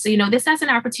 So this has an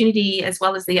opportunity, as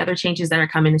well as the other changes that are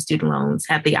coming to student loans,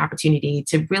 have the opportunity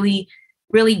to really,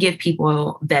 really give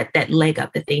people that leg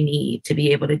up that they need to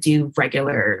be able to do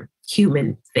regular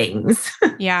human things.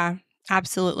 Yeah,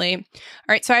 absolutely. All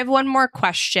right. So I have one more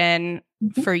question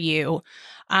for you.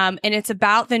 And it's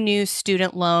about the new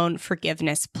student loan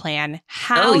forgiveness plan.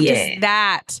 How does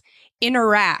that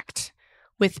interact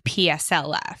with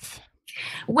PSLF?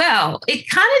 Well, it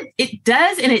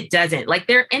does and it doesn't. Like,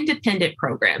 they're independent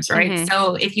programs, right? Mm-hmm.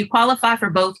 So if you qualify for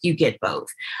both, you get both.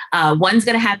 One's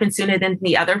going to happen sooner than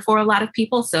the other for a lot of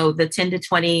people. So the $10,000 to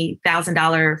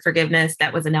 $20,000 forgiveness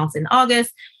that was announced in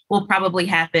August will probably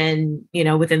happen,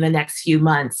 within the next few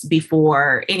months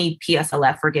before any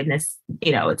PSLF forgiveness,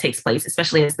 it takes place,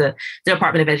 especially as the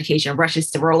Department of Education rushes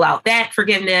to roll out that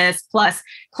forgiveness, plus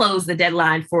close the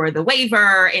deadline for the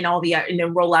waiver and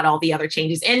then roll out all the other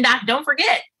changes. And don't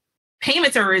forget,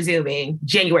 payments are resuming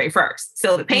January 1st.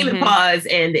 So the payment pause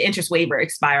and the interest waiver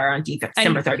expire on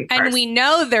December 31st. And we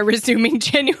know they're resuming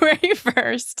January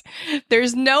 1st.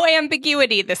 There's no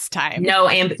ambiguity this time. No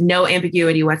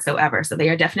ambiguity whatsoever. So they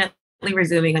are definitely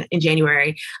resuming in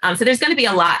January. So there's going to be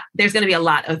a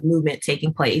lot of movement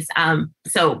taking place.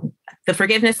 So the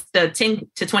forgiveness, the 10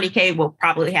 to 20K will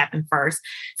probably happen first.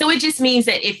 So it just means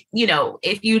that if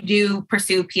you do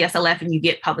pursue PSLF and you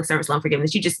get public service loan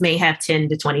forgiveness, you just may have $10,000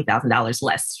 to $20,000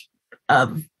 less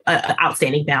of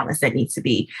outstanding balance that needs to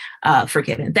be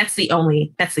forgiven. That's the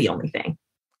only thing.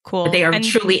 Cool. But they are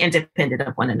truly independent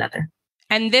of one another.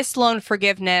 And this loan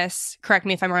forgiveness, correct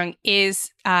me if I'm wrong,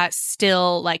 is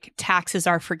still like taxes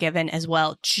are forgiven as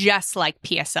well, just like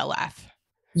PSLF.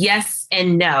 Yes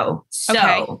and no.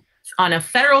 So on a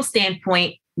federal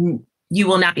standpoint, you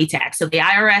will not be taxed. So the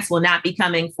IRS will not be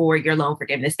coming for your loan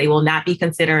forgiveness. They will not be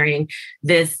considering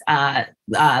this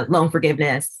loan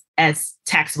forgiveness as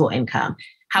taxable income.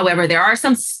 However, there are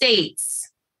some states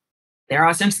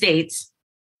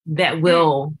that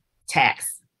will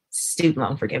tax student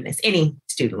loan forgiveness, any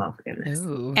student loan forgiveness.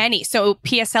 Ooh. So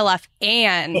PSLF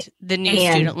and the new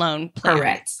student loan plan.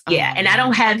 Correct. Yeah. And I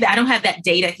don't have that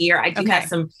data here. I do have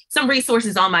some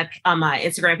resources on my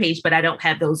Instagram page, but I don't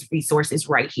have those resources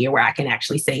right here where I can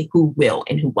actually say who will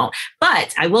and who won't.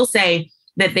 But I will say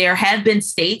that there have been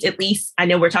states, at least I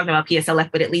know we're talking about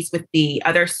PSLF, but at least with the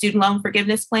other student loan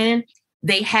forgiveness plan,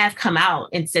 they have come out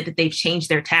and said that they've changed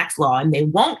their tax law and they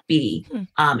won't be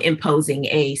imposing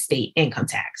a state income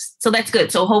tax. So that's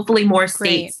good. So hopefully more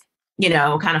states,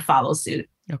 kind of follow suit.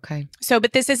 Okay. So,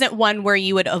 but this isn't one where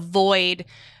you would avoid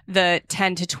the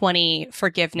 10 to 20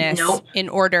 forgiveness in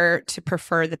order to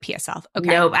prefer the PSL. Okay.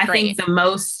 Nope. I think the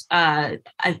most, I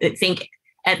think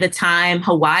at the time,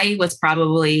 Hawaii was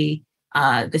probably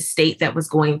the state that was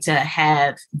going to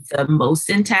have the most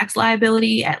in tax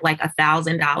liability at like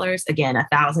 $1,000. Again,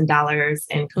 $1,000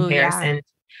 in comparison. Ooh, yeah.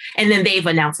 And then they've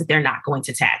announced that they're not going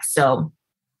to tax. So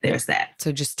there's that.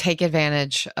 So just take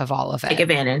advantage of all of it. Take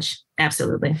advantage.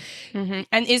 Absolutely. Mm-hmm.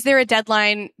 And is there a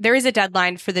deadline? There is a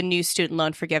deadline for the new student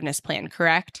loan forgiveness plan,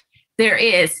 correct? There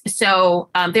is. So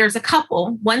there's a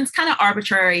couple. One's kind of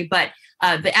arbitrary, but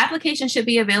the application should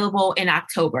be available in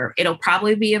October. It'll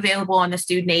probably be available on the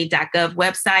studentaid.gov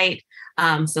website.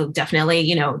 So definitely,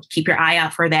 keep your eye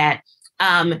out for that.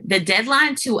 The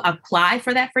deadline to apply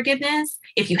for that forgiveness,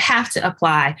 if you have to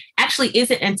apply, actually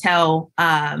isn't until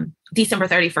December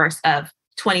 31st of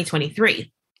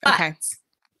 2023. Okay. But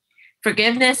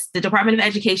forgiveness, the Department of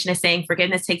Education is saying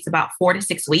forgiveness takes about 4 to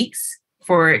 6 weeks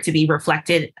for it to be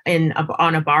reflected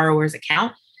on a borrower's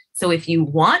account. So if you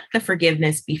want the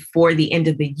forgiveness before the end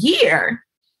of the year,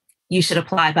 you should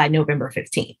apply by November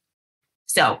 15th.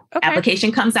 So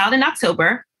application comes out in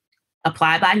October.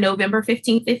 Apply by November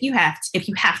 15th if you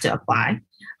have to apply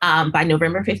by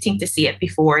November 15th to see it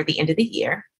before the end of the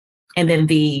year. And then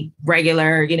the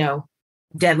regular,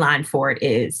 deadline for it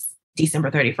is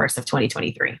December 31st of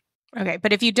 2023. Okay.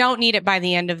 But if you don't need it by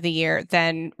the end of the year,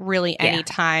 then really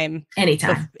anytime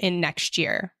in next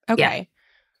year. Okay. Yeah.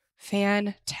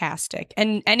 Fantastic.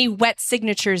 And any wet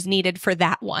signatures needed for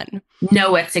that one?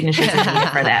 No wet signatures needed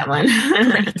for that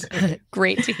one.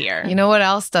 Great to hear. You know what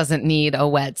else doesn't need a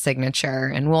wet signature?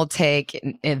 And we'll take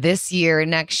this year,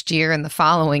 next year, and the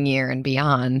following year and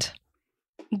beyond.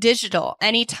 Digital,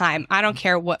 anytime. I don't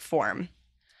care what form.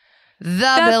 The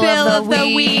bill of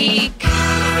the week.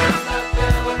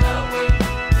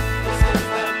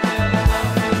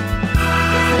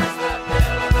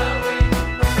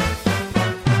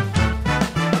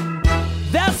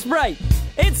 Right.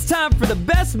 It's time for the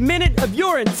best minute of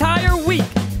your entire week.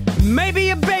 Maybe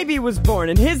a baby was born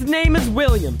and his name is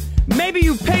William. Maybe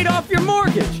you paid off your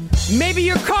mortgage. Maybe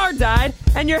your car died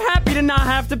and you're happy to not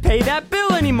have to pay that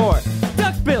bill anymore.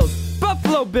 Duck Bills,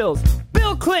 Buffalo Bills,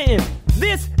 Bill Clinton.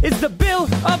 This is the bill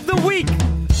of the week.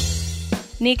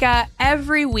 Nika,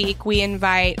 every week we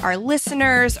invite our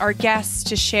listeners, our guests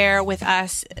to share with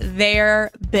us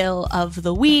their bill of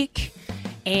the week.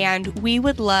 And we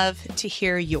would love to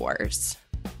hear yours.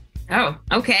 Oh,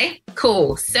 okay,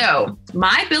 cool. So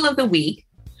my bill of the week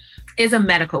is a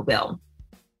medical bill.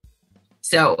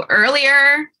 So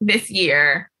earlier this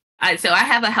year, I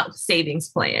have a health savings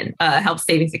plan, health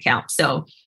savings account. So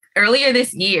earlier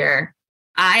this year,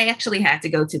 I actually had to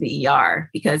go to the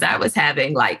ER because I was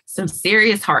having like some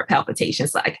serious heart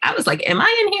palpitations. Like I was like, am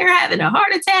I in here having a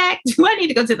heart attack? Do I need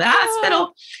to go to the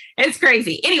hospital? It's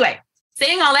crazy. Anyway.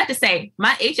 Saying all that to say,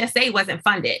 my HSA wasn't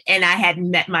funded and I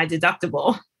hadn't met my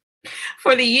deductible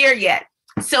for the year yet.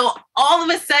 So all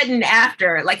of a sudden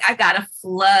after, like I got a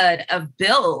flood of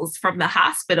bills from the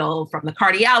hospital, from the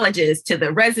cardiologist to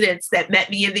the residents that met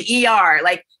me in the ER.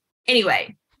 Like,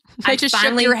 anyway. They just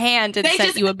shook your hand and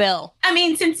sent you a bill. I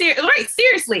mean,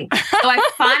 seriously. So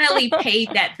I finally paid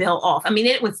that bill off. I mean,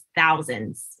 it was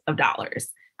thousands of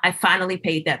dollars. I finally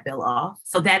paid that bill off.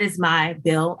 So that is my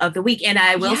bill of the week. And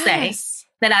I will say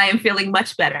that I am feeling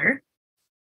much better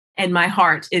and my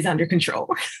heart is under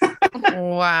control.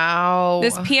 Wow.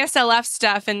 This PSLF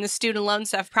stuff and the student loan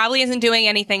stuff probably isn't doing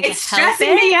anything to help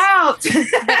stressing me out.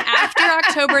 But after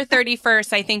October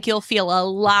 31st, I think you'll feel a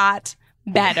lot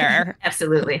better.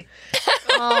 Absolutely.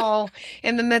 Oh,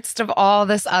 in the midst of all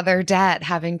this other debt,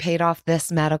 having paid off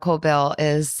this medical bill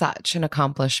is such an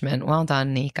accomplishment. Well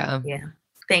done, Nika. Yeah.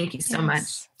 Thank you so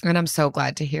much. And I'm so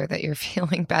glad to hear that you're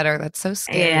feeling better. That's so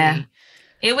scary. Yeah.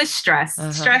 It was stress.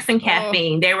 Stress and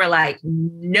caffeine. They were like,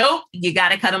 nope, you got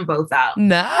to cut them both out.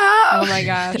 No. Oh my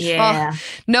gosh. Yeah.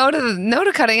 Well, no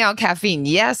to cutting out caffeine.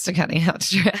 Yes to cutting out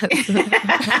stress.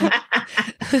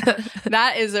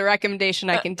 That is a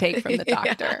recommendation I can take from the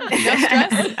doctor. No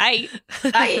stress. I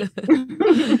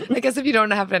guess if you don't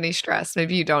have any stress,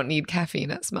 maybe you don't need caffeine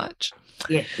as much.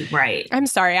 Yeah, right. I'm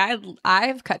sorry.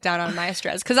 I've cut down on my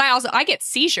stress because I get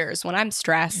seizures when I'm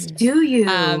stressed. Do you?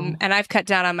 And I've cut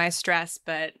down on my stress,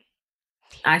 but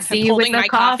I see I'm you holding with my the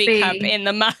coffee cup in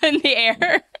the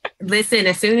air. Listen,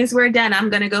 as soon as we're done, I'm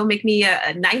gonna go make me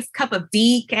a nice cup of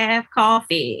decaf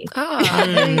coffee. Oh,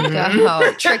 there you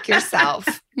go. Trick yourself.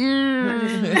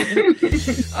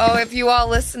 Oh, if you all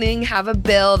listening have a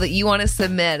bill that you want to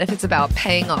submit, if it's about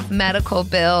paying off medical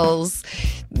bills,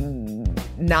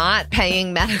 not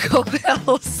paying medical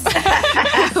bills,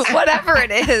 whatever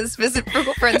it is, visit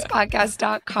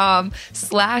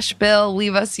frugalfriendspodcast.com/bill.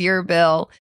 Leave us your bill.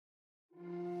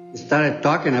 We started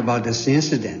talking about this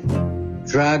incident.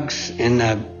 Drugs and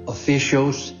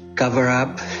officials cover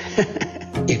up.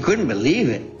 You couldn't believe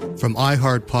it. From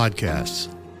iHeart Podcasts.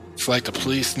 It's like the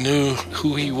police knew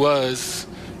who he was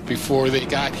before they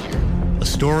got here. A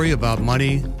story about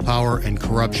money, power, and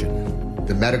corruption.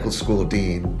 The medical school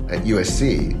dean at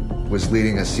USC was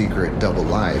leading a secret double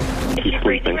life. She's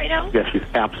breathing right now? Yes, she's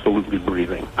absolutely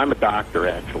breathing. I'm a doctor,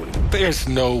 actually. There's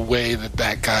no way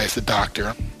that guy's a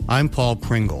doctor. I'm Paul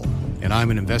Pringle, and I'm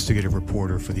an investigative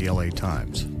reporter for the LA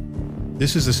Times.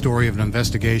 This is the story of an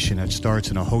investigation that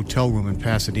starts in a hotel room in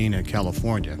Pasadena,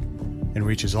 California, and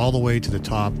reaches all the way to the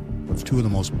top of two of the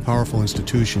most powerful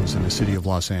institutions in the city of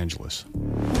Los Angeles.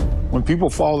 When people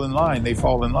fall in line, they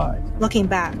fall in line. Looking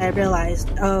back, I realized,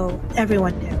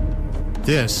 everyone knew.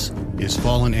 This is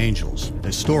Fallen Angels,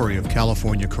 a story of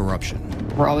California corruption.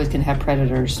 We're always going to have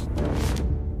predators.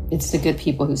 It's the good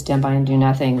people who stand by and do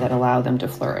nothing that allow them to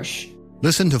flourish.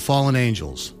 Listen to Fallen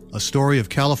Angels, a story of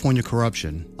California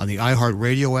corruption on the iHeart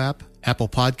Radio app, Apple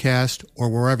Podcast, or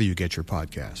wherever you get your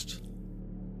podcasts.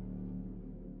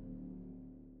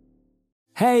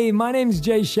 Hey, my name's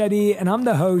Jay Shetty, and I'm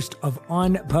the host of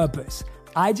On Purpose.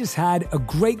 I just had a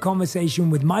great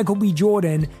conversation with Michael B.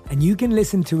 Jordan, and you can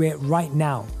listen to it right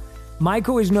now.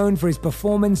 Michael is known for his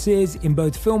performances in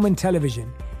both film and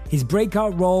television. His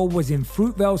breakout role was in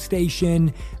Fruitvale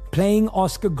Station, playing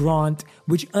Oscar Grant,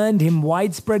 which earned him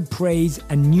widespread praise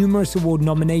and numerous award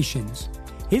nominations.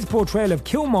 His portrayal of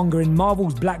Killmonger in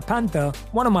Marvel's Black Panther,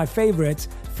 one of my favorites,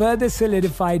 further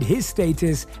solidified his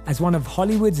status as one of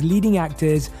Hollywood's leading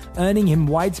actors, earning him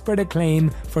widespread acclaim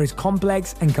for his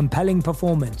complex and compelling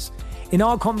performance. In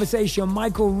our conversation,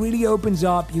 Michael really opens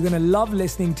up. You're going to love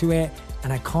listening to it,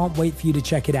 and I can't wait for you to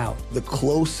check it out. The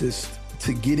closest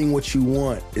to getting what you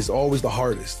want is always the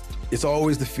hardest. It's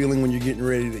always the feeling when you're getting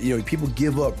ready to, people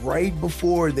give up right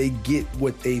before they get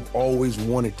what they've always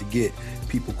wanted to get.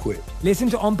 People quit. Listen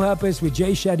to On Purpose with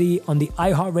Jay Shetty on the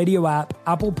iHeartRadio app,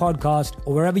 Apple Podcast,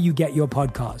 or wherever you get your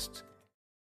podcasts.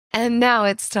 And now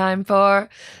it's time for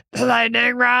the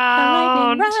lightning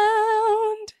round. The lightning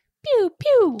round. Pew,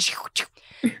 pew.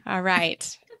 All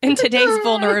right. In today's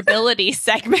vulnerability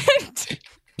segment,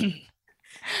 I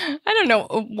don't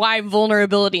know why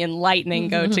vulnerability and lightning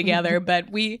go together, but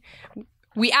we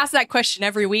ask that question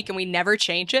every week and we never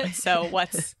change it. So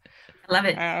what's... I love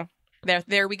it.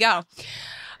 There we go.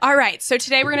 All right. So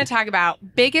today we're going to talk about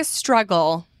biggest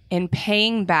struggle in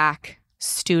paying back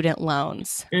student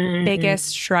loans. Mm-hmm. Biggest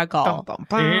struggle.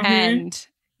 Mm-hmm. And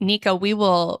Nika, we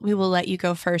will let you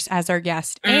go first as our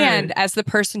guest and as the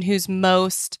person who's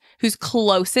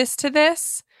closest to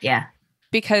this. Yeah.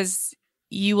 Because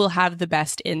you will have the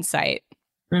best insight.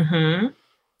 Mm-hmm.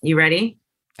 You ready?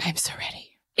 I'm so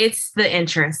ready. It's the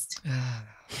interest.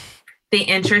 The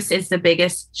interest is the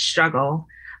biggest struggle.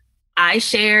 I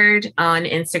shared on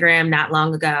Instagram not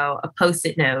long ago a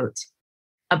Post-it note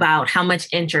about how much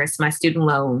interest my student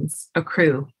loans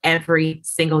accrue every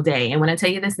single day. And when I tell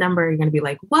you this number, you're going to be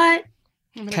like, what?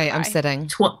 Okay, I'm sitting.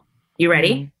 You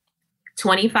ready?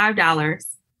 $25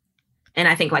 and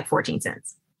I think like 14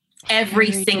 cents.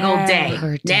 Every single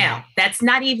day. Now, that's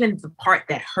not even the part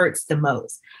that hurts the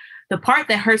most. The part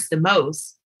that hurts the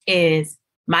most is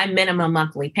my minimum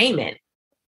monthly payment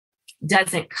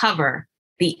doesn't cover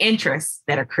the interest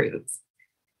that accrues.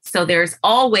 So there's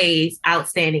always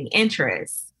outstanding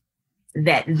interest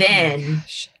that then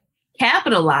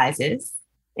capitalizes.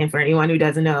 And for anyone who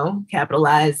doesn't know,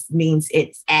 capitalize means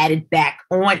it's added back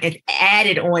on, it's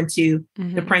added onto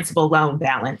the principal loan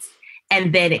balance.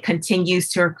 And then it continues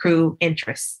to accrue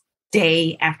interest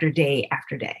day after day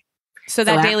after day. So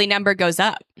that daily number goes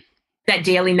up. That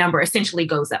daily number essentially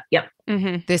goes up. Yep.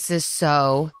 This is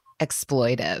so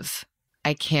exploitive.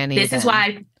 I can't even. This is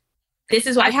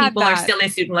why people are still in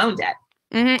student loan debt.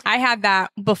 I had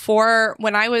that before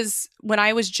when I was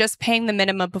just paying the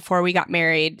minimum before we got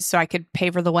married, so I could pay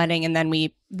for the wedding, and then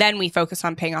we focused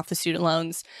on paying off the student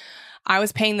loans. I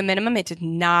was paying the minimum; it did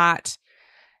not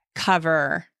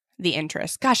cover the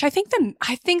interest. Gosh, I think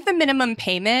the minimum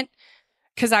payment,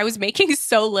 because I was making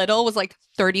so little, was like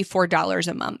 $34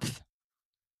 a month.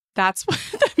 That's what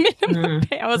the minimum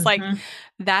pay. I was like,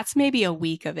 that's maybe a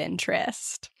week of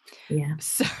interest. Yeah.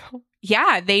 So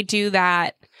yeah, they do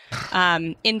that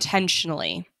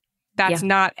intentionally. That's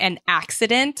not an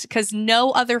accident, because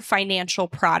no other financial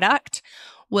product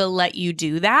will let you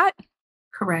do that.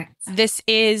 Correct. This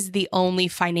is the only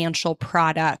financial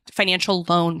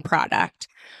loan product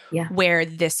where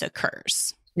this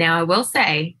occurs. Now, I will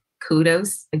say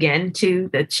kudos again to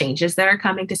the changes that are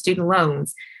coming to student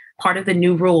loans. Part of the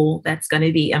new rule that's going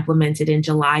to be implemented in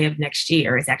July of next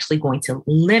year is actually going to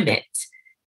limit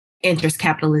interest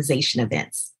capitalization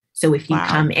events. So if you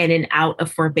come in and out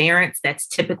of forbearance, that's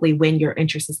typically when your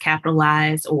interest is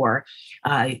capitalized, or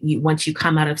once you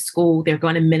come out of school, they're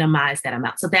going to minimize that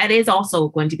amount. So that is also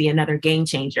going to be another game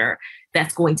changer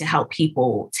that's going to help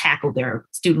people tackle their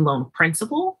student loan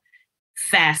principal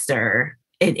faster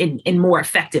and more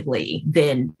effectively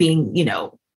than being,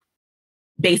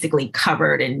 basically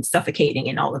covered and suffocating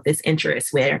in all of this interest,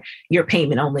 where your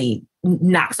payment only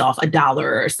knocks off $1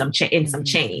 or some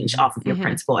change off of your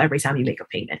principal every time you make a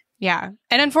payment. Yeah.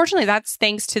 And unfortunately, that's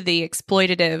thanks to the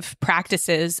exploitative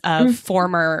practices of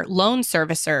former loan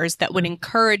servicers that would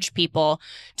encourage people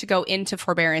to go into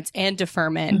forbearance and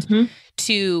deferment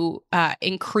to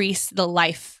increase the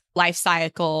life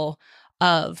cycle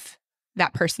of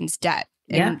that person's debt.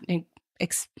 And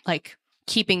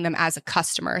keeping them as a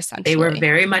customer, essentially. They were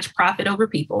very much profit over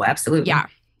people. Absolutely. Yeah.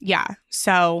 Yeah.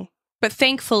 So, but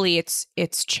thankfully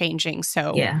it's changing.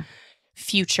 So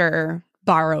future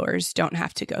borrowers don't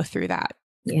have to go through that.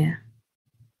 Yeah.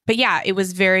 But yeah, it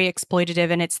was very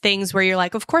exploitative. And it's things where you're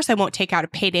like, of course I won't take out a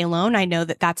payday loan. I know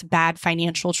that that's a bad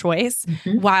financial choice,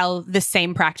 while the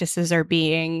same practices are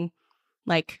being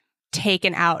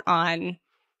taken out on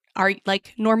our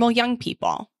normal young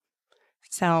people.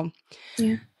 So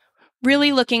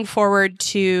really looking forward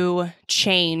to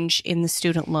change in the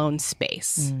student loan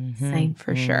space. Same.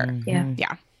 For sure.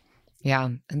 Yeah. Yeah.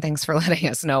 And thanks for letting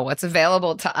us know what's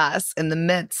available to us in the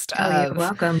midst of you're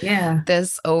welcome. Yeah.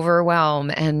 this overwhelm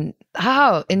and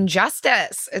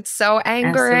injustice. It's so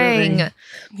angering.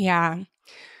 Absolutely. Yeah.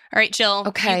 All right, Jill.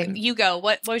 Okay. You go.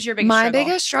 What was your biggest My struggle?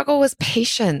 biggest struggle was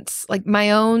patience,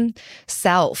 my own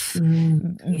self,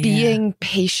 being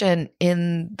patient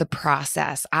in the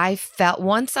process.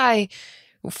 Once I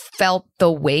felt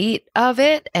the weight of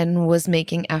it and was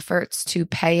making efforts to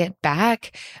pay it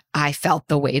back, I felt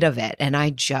the weight of it and I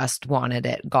just wanted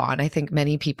it gone. I think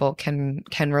many people can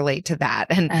relate to that.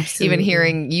 And even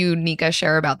hearing you, Nika,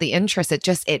 share about the interest,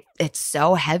 it's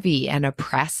so heavy and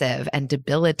oppressive and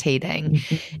debilitating.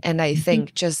 And I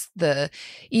think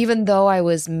even though I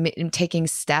was taking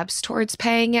steps towards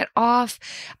paying it off,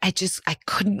 I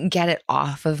couldn't get it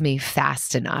off of me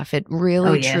fast enough. It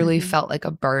really truly felt like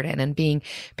a burden, and being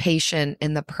patient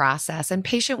in the process and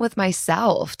patient with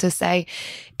myself to say,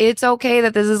 it's okay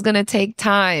that this is going to take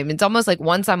time. It's almost like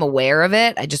once I'm aware of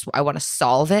it, I want to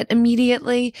solve it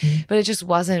immediately, but it just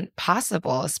wasn't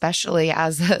possible, especially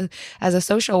as a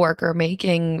social worker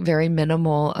making very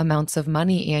minimal amounts of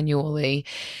money annually.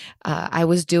 I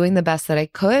was doing the best that I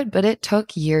could, but it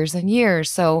took years and years.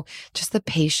 So just the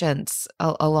patience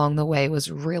along the way was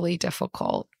really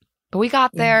difficult. But we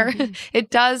got there. It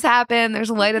does happen. There's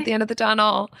a light at the end of the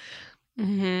tunnel.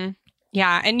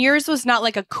 Yeah. And yours was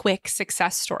not a quick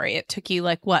success story. It took you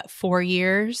 4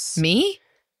 years? Me?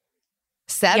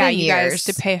 7 years. You guys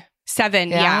to pay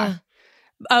 7. Yeah.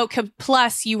 Oh,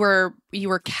 plus you were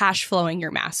cash flowing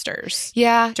your master's.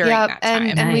 Yeah. During that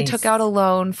time. And we took out a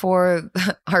loan for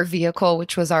our vehicle,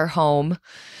 which was our home.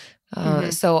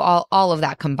 So all of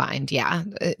that combined. Yeah.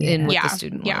 In with the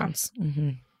student loans.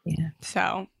 Yeah.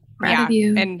 So Proud of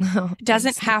you. And it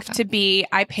doesn't have to be,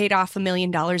 I paid off $1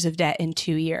 million of debt in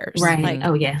 2 years.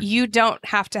 Right. You don't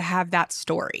have to have that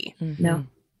story. No.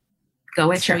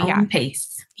 Go at your own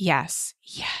pace. Yes.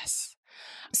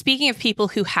 Speaking of people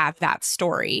who have that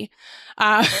story,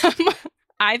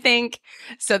 I think,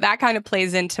 so that kind of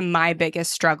plays into my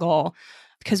biggest struggle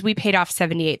because we paid off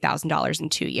 $78,000 in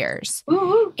 2 years.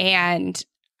 Ooh. And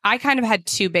I kind of had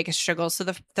two biggest struggles. So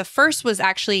the first was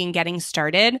actually in getting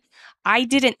started. I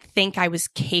didn't think I was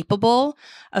capable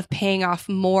of paying off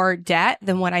more debt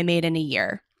than what I made in a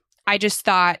year. I just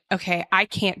thought, okay, I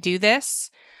can't do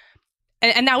this.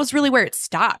 And that was really where it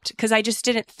stopped because I just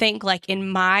didn't think like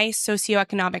in my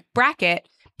socioeconomic bracket,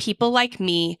 people like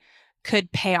me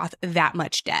could pay off that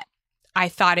much debt. I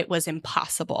thought it was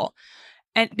impossible.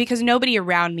 And because nobody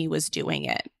around me was doing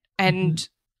it. And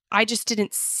I just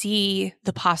didn't see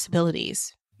the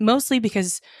possibilities, mostly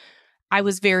because I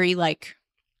was very like,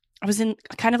 I was in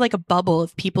kind of like a bubble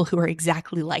of people who are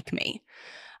exactly like me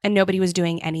and nobody was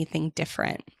doing anything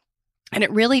different. And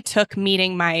it really took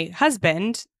meeting my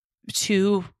husband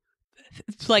to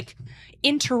like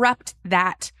interrupt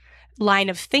that line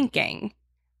of thinking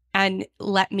and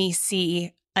let me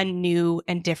see a new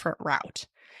and different route.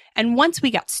 And once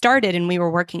we got started and we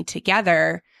were working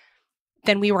together,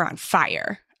 then we were on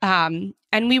fire. And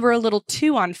we were a little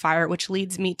too on fire, which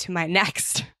leads me to my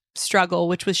next struggle,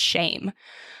 which was shame.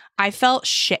 I felt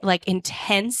like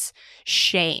intense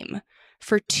shame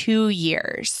for 2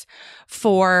 years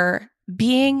for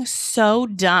being so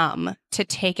dumb to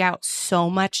take out so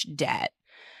much debt.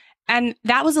 And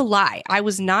that was a lie. I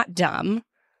was not dumb.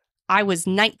 I was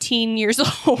 19 years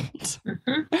old.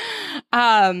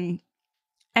 And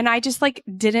I just like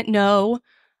didn't know.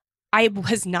 I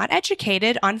was not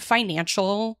educated on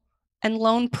financial and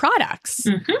loan products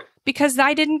because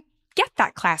I didn't get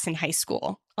that class in high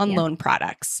school on loan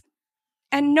products.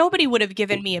 And nobody would have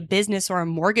given me a business or a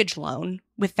mortgage loan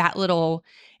with that little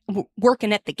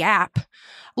working at the Gap,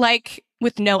 like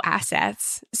with no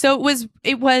assets. So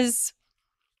it was,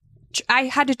 I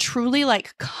had to truly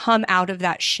like come out of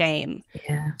that shame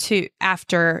to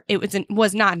after it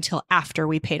was not until after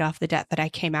we paid off the debt that I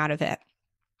came out of it.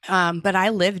 But I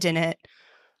lived in it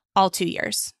all 2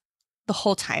 years, the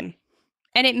whole time.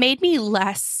 And it made me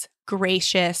less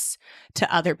gracious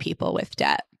to other people with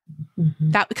debt.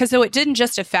 So it didn't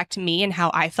just affect me and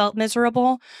how I felt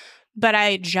miserable, but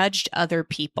I judged other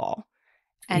people.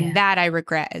 And that I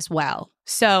regret as well.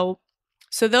 So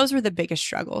those were the biggest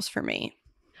struggles for me.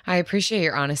 I appreciate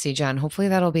your honesty, Jen. Hopefully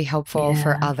that'll be helpful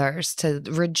for others to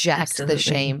reject the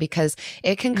shame because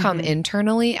it can come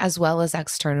internally as well as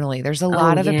externally. There's a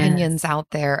lot of opinions out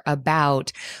there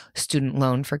about student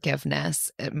loan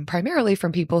forgiveness, primarily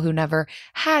from people who never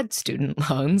had student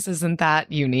loans. Isn't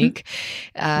that unique?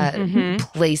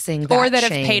 Placing that or that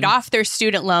shame. Have paid off their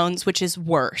student loans, which is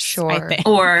worse, I think.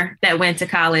 Or that went to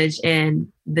college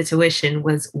and the tuition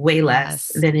was way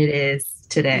less than it is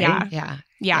today.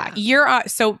 Yeah. You're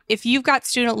so if you've got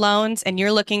student loans and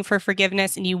you're looking for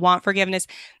forgiveness and you want forgiveness,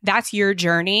 that's your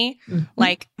journey.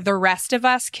 Like the rest of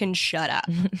us can shut up.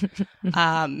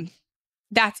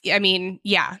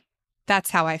 That's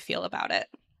how I feel about it.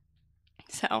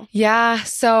 So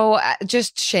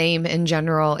just shame in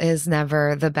general is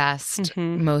never the best,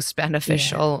 most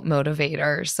beneficial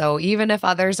motivator. So even if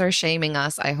others are shaming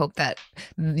us, I hope that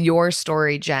your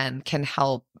story, Jen, can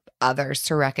help others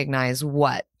to recognize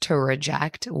what to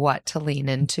reject, what to lean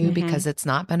into, because it's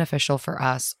not beneficial for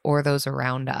us or those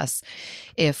around us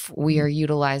if we are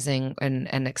utilizing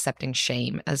and accepting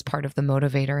shame as part of the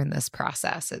motivator in this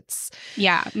process.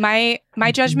 My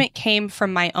judgment came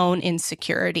from my own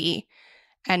insecurity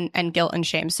and guilt and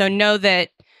shame. So know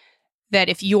that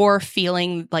if you're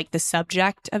feeling like the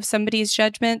subject of somebody's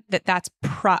judgment, that's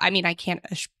I can't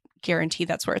guarantee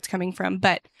that's where it's coming from,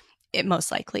 but it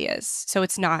most likely is. So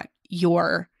it's not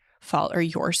your fault or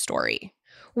your story.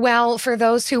 Well, for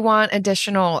those who want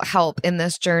additional help in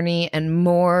this journey and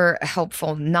more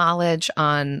helpful knowledge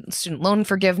on student loan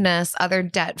forgiveness, other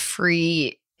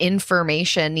debt-free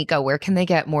information, Nika, where can they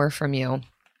get more from you?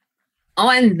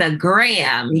 On the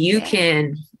gram, you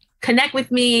can connect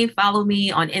with me, follow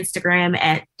me on Instagram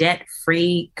at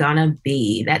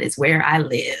DebtFreeGonnaBe. That is where I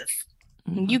live.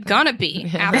 You gonna be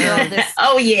after all this.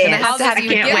 I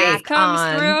can't wait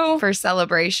comes through for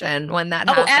celebration when that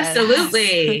happens.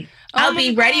 Absolutely. I'll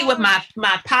be ready with my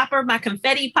popper, my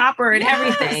confetti popper and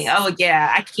everything. Oh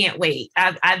yeah, I can't wait.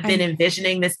 I've been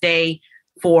envisioning this day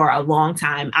for a long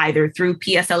time, either through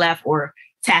PSLF or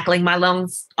tackling my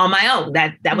loans on my own.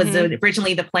 That was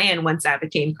originally the plan once I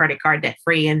became credit card debt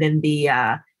free, and then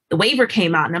the waiver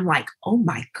came out, and I'm like, oh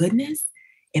my goodness.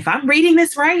 If I'm reading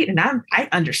this right and I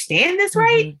understand this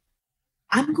right,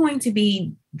 I'm going to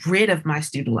be rid of my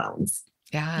student loans.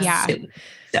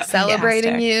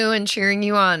 Celebrating you and cheering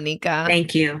you on, Nika.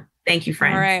 Thank you. Thank you,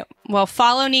 friends. All right. Well,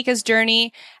 follow Nika's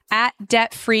journey at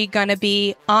Debt Free Gonna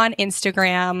Be on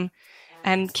Instagram.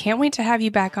 And can't wait to have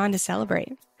you back on to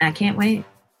celebrate. I can't wait.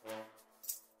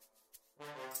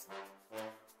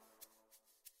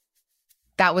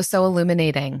 That was so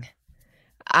illuminating.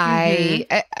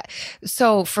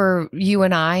 So for you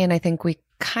and I think we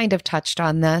kind of touched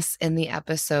on this in the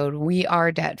episode, we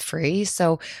are debt free.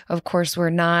 So of course, we're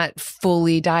not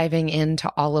fully diving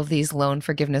into all of these loan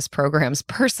forgiveness programs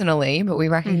personally, but we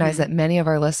recognize that many of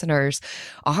our listeners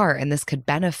are, and this could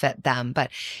benefit them.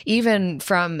 But even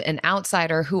from an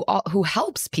outsider who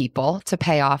helps people to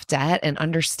pay off debt and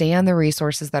understand the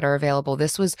resources that are available,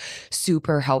 this was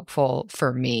super helpful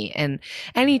for me. And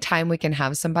anytime we can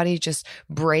have somebody just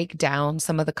break down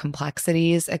some of the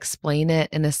complexities, explain it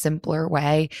in a simpler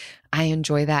way, I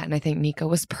enjoy that. And I think Nika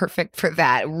was perfect for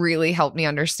that. It really helped me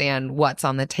understand what's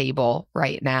on the table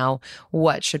right now.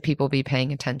 What should people be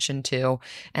paying attention to?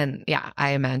 And yeah, I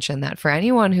imagine that for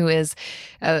anyone who is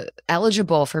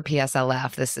eligible for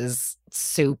PSLF, this is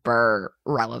super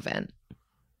relevant.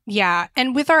 Yeah.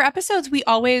 And with our episodes, we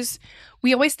always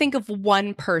think of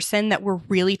one person that we're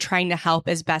really trying to help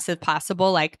as best as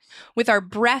possible. Like with our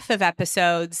breadth of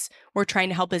episodes, we're trying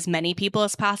to help as many people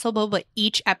as possible, but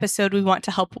each episode we want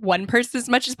to help one person as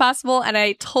much as possible. And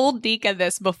I told Nika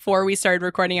this before we started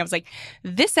recording. I was like,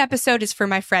 this episode is for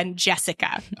my friend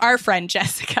Jessica, our friend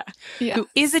Jessica, who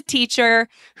is a teacher,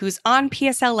 who's on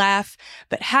PSLF,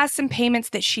 but has some payments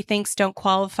that she thinks don't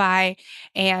qualify.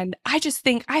 And I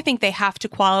think they have to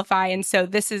qualify. And so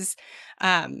this is,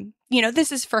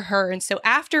 this is for her. And so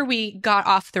after we got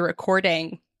off the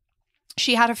recording,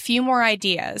 she had a few more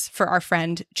ideas for our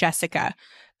friend Jessica,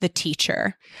 the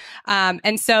teacher.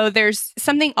 And so there's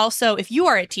something also, if you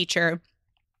are a teacher,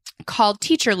 called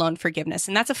Teacher Loan Forgiveness,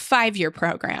 and that's a 5-year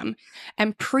program.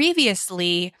 And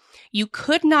previously, you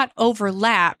could not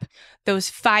overlap those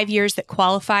 5 years that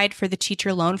qualified for the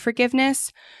Teacher Loan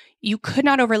Forgiveness. You could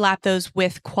not overlap those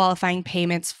with qualifying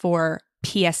payments for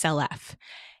PSLF.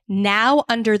 Now,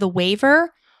 under the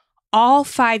waiver, all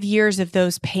 5 years of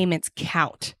those payments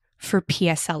count for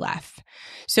PSLF.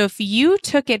 So if you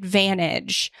took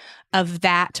advantage of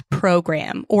that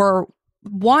program or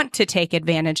want to take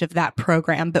advantage of that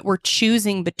program, but we're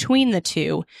choosing between the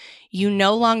two, you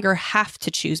no longer have to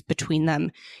choose between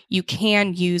them. You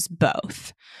can use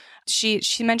both. She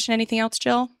mentioned anything else,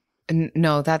 Jill?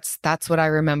 No, that's what I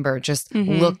remember. Just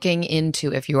looking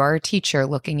into, if you are a teacher,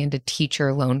 looking into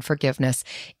teacher loan forgiveness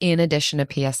in addition to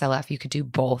PSLF, you could do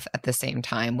both at the same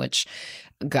time, which,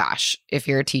 gosh, if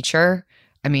you're a teacher,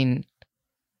 I mean,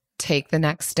 take the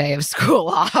next day of school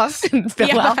off and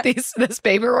fill out this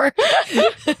paperwork.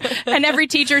 And every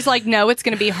teacher's like, no, it's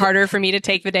going to be harder for me to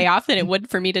take the day off than it would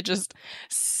for me to just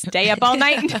stay up all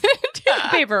night and do the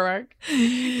paperwork.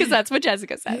 Because that's what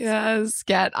Jessica says. Yes,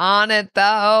 get on it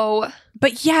though.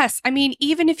 But yes, I mean,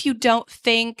 even if you don't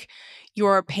think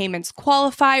your payments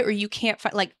qualify or you can't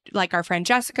find, like our friend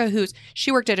Jessica, she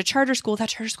worked at a charter school. That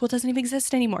charter school doesn't even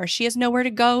exist anymore. She has nowhere to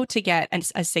go to get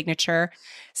a signature.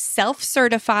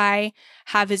 Self-certify,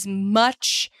 have as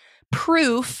much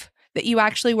proof that you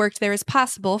actually worked there as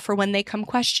possible for when they come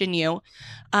question you,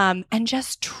 and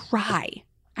just try.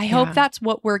 I hope that's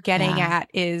what we're getting at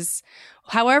is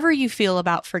however you feel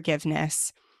about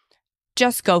forgiveness,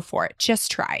 just go for it.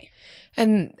 Just try.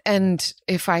 And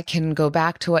if I can go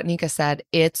back to what Nika said,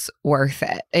 it's worth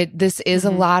it. This is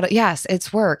a lot of, yes,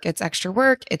 it's work. It's extra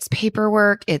work. It's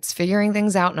paperwork. It's figuring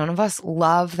things out. None of us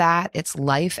love that. It's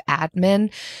life admin.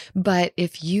 But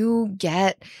if you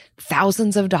get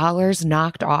thousands of dollars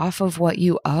knocked off of what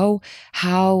you owe,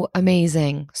 how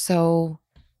amazing. So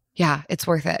yeah, it's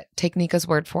worth it. Take Nika's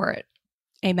word for it.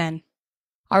 Amen.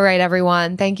 All right,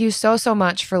 everyone. Thank you so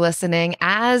much for listening.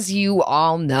 As you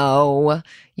all know,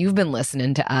 you've been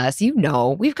listening to us. You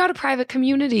know, we've got a private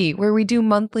community where we do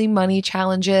monthly money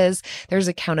challenges. There's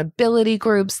accountability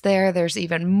groups there. There's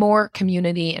even more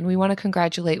community. And we want to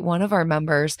congratulate one of our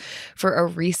members for a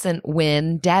recent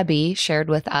win. Debbie shared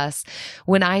with us,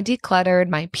 when I decluttered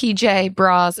my PJ,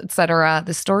 bras, etc.,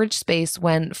 the storage space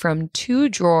went from 2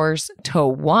 drawers to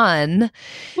 1.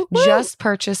 Woo-hoo! Just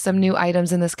purchased some new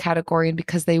items in this category, and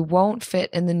because they won't fit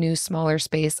in the new smaller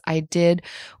space, I did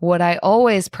what I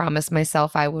always promised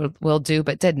myself I will do,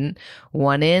 but didn't.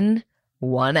 1 in,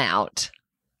 1 out.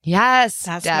 Yes,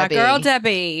 that's Debbie. my girl,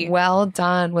 Debbie. Well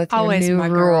done with always your new my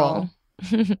rule.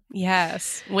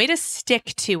 Yes. Way to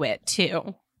stick to it,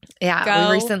 too. Yeah,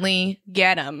 we recently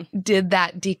get them. Did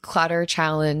that declutter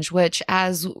challenge, which,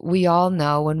 as we all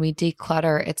know, when we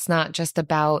declutter, it's not just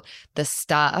about the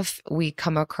stuff. We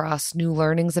come across new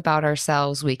learnings about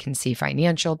ourselves. We can see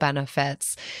financial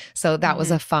benefits. So that was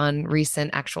a fun,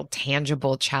 recent, actual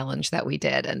tangible challenge that we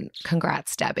did. And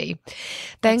congrats, Debbie.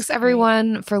 Thanks,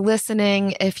 everyone, for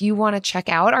listening. If you want to check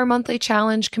out our monthly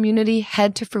challenge community,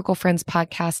 head to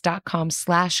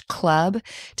frugalfriendspodcast.com/club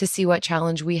to see what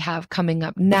challenge we have coming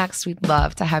up next. We'd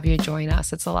love to have you join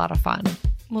us. It's a lot of fun.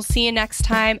 We'll see you next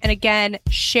time. And again,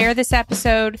 share this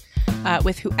episode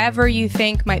with whoever you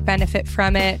think might benefit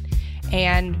from it,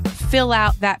 and fill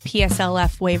out that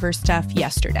PSLF waiver stuff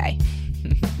yesterday.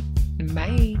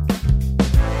 Bye.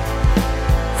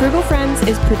 Frugal Friends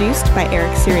is produced by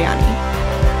Eric Siriani.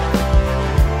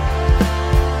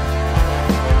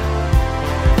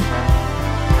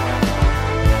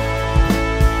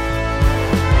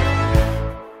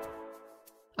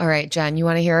 All right, Jen, you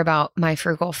want to hear about my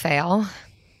frugal fail?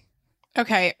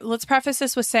 Okay, let's preface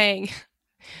this with saying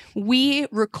we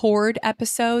record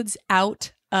episodes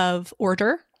out of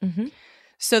order. Mm-hmm.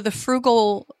 So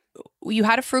you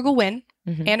had a frugal win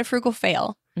and a frugal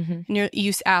fail. Mm-hmm. And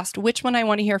you asked which one I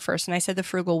want to hear first. And I said the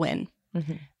frugal win.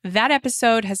 Mm-hmm. That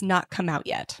episode has not come out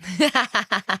yet.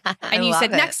 And you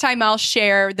said, next time I'll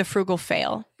share the frugal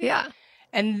fail. Yeah.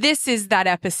 And this is that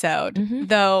episode,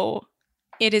 though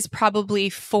it is probably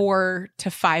 4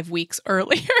 to 5 weeks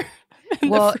earlier.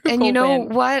 Well, and you know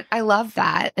what? I love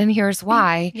that. And here's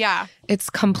why. Yeah.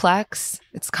 It's complex.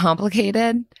 It's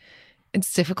complicated.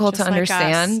 It's difficult to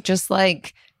understand, just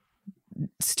like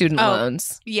student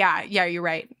loans. Yeah, you're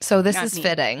right. So this is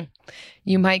fitting.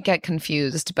 You might get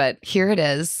confused, but here it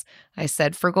is. I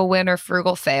said frugal win or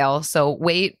frugal fail. So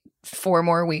wait 4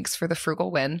 more weeks for the frugal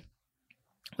win,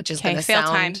 which is going to sound...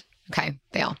 time. Okay,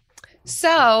 fail.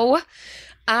 So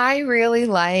I really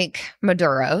like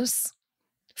Maduro's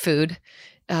food,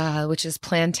 which is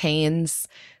plantains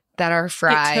that are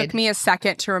fried. It took me a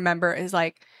second to remember. Is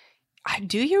like,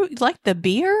 do you like the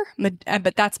beer?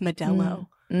 But that's Modelo.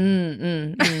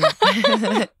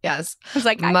 Yes. I was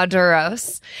like,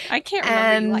 Maduro's. I can't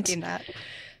remember you liking that.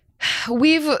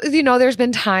 There's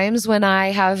been times when I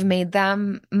have made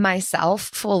them myself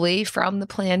fully from the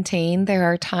plantain. There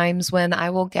are times when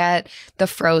I will get the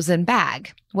frozen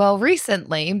bag. Well,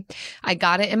 recently I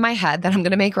got it in my head that I'm going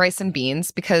to make rice and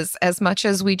beans, because as much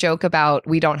as we joke about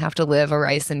we don't have to live a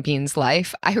rice and beans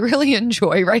life, I really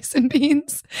enjoy rice and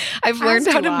beans. I've learned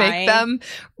how to make them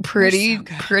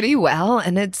pretty well,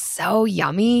 and it's so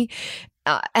yummy.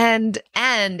 And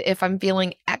if I'm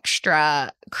feeling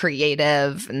extra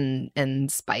creative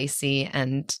and spicy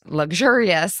and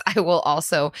luxurious, I will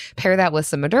also pair that with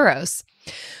some Maduro's.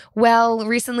 Well,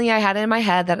 recently I had it in my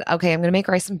head that, okay, I'm going to make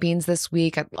rice and beans this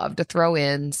week. I'd love to throw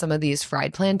in some of these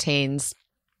fried plantains.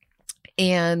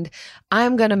 And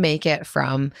I'm going to make it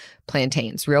from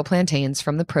plantains, real plantains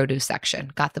from the produce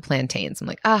section. Got the plantains. I'm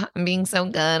like, I'm being so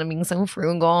good. I'm being so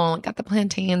frugal. Got the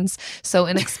plantains so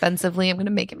inexpensively. I'm going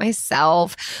to make it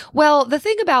myself. Well, the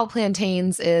thing about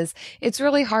plantains is it's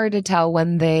really hard to tell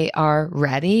when they are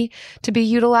ready to be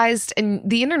utilized. And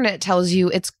the internet tells you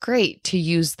it's great to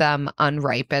use them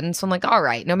unripened. So I'm like, all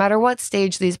right, no matter what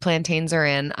stage these plantains are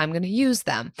in, I'm going to use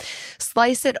them.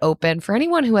 Slice it open. For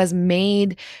anyone who has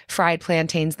made fried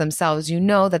plantains themselves, you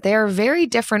know that they are very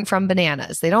different from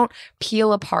bananas. They don't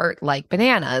peel apart like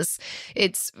bananas.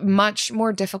 It's much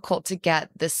more difficult to get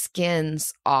the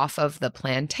skins off of the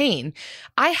plantain.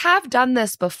 I have done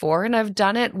this before, and I've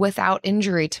done it without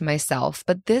injury to myself.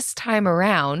 But this time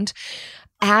around,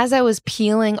 as I was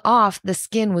peeling off, the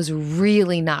skin was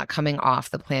really not coming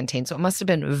off the plantain. So it must have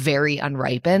been very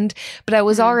unripened, but I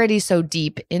was already so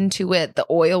deep into it. The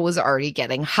oil was already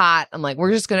getting hot. I'm like,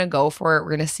 we're just going to go for it.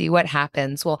 We're going to see what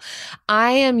happens. Well,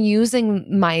 I am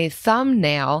using my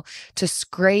thumbnail to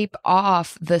scrape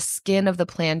off the skin of the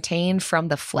plantain from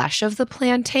the flesh of the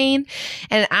plantain.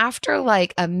 And after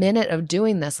like a minute of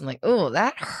doing this, I'm like, oh,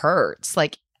 that hurts.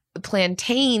 Like, the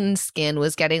plantain skin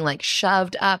was getting like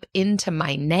shoved up into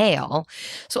my nail.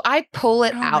 So I pull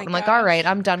it out. I'm like, all right,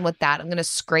 I'm done with that. I'm going to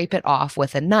scrape it off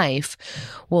with a knife.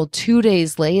 Well, 2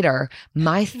 days later,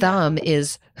 my thumb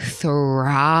is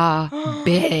throbbing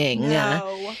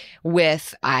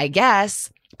with, I guess,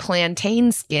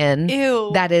 plantain skin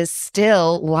that is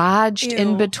still lodged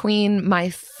in between my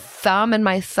thumb and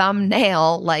my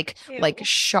thumbnail, like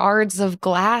shards of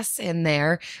glass in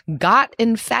there, got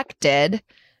infected.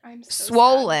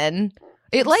 Swollen.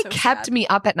 It kept me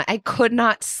up at night. I could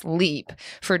not sleep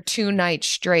for 2 nights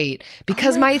straight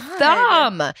because my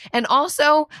thumb. And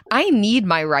also, I need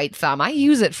my right thumb. I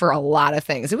use it for a lot of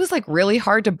things. It was like really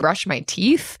hard to brush my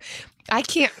teeth. I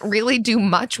can't really do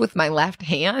much with my left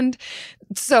hand.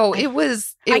 So it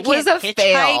was a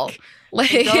fail.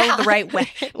 Like, go the right way.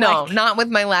 No, not with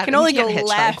my left. Can only you can't go hitchhike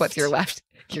left with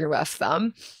your left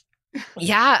thumb.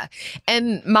 Yeah.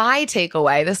 And my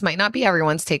takeaway, this might not be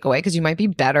everyone's takeaway because you might be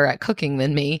better at cooking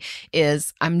than me,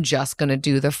 is I'm just going to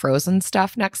do the frozen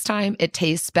stuff next time. It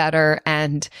tastes better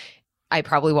and I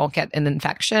probably won't get an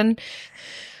infection.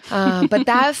 But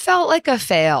that felt like a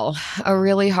fail, a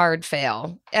really hard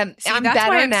fail. And I'm that's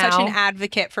better why I'm now. such an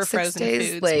advocate for 6 frozen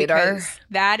days foods later. because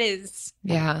that is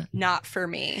Yeah. not for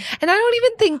me. And I don't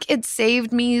even think it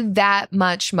saved me that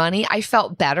much money. I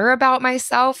felt better about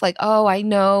myself. Like, oh, I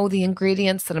know the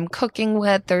ingredients that I'm cooking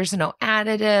with. There's no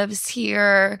additives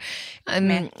here.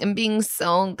 I'm being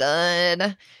so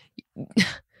good.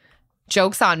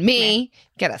 Joke's on me.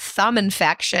 Get a thumb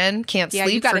infection. Can't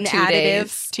sleep you got for an 2 additive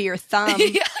days. to your thumb.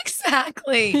 Yeah,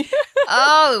 exactly.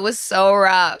 Oh, it was so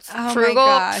rough. Oh Frugal my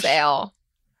gosh. fail.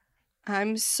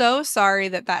 I'm so sorry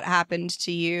that happened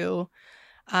to you.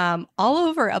 All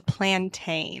over a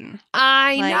plantain.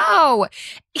 I know.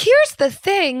 Here's the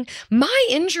thing. My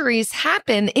injuries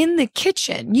happen in the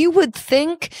kitchen. You would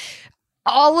think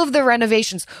all of the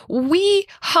renovations, we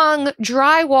hung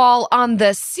drywall on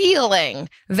the ceiling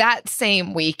that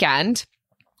same weekend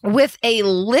with a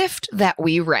lift that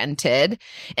we rented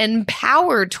and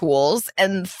power tools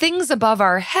and things above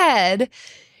our head.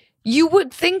 You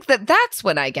would think that that's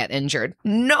when I get injured.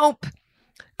 Nope.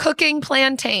 Cooking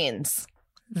plantains.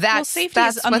 Safety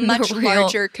is a much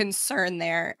larger concern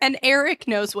there. And Eric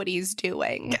knows what he's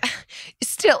doing.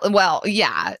 Still, well,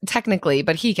 yeah, technically,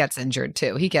 but he gets injured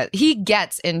too. He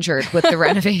gets injured with the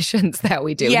renovations that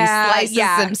we do. Yeah, he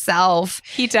slices himself.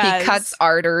 He does. He cuts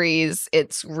arteries.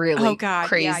 It's really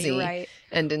crazy. Yeah, you're right.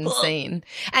 And insane.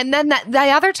 And then the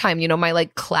other time, my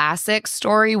like classic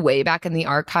story way back in the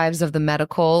archives of the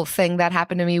medical thing that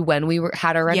happened to me when we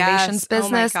had a renovations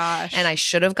business. Oh my gosh. And I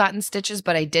should have gotten stitches,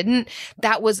 but I didn't.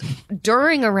 That was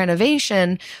during a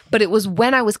renovation, but it was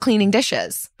when I was cleaning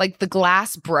dishes. Like the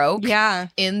glass broke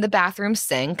in the bathroom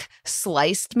sink,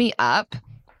 sliced me up,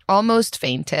 almost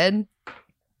fainted.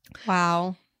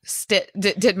 Wow.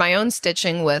 Did my own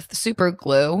stitching with super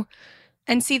glue.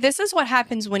 And see, this is what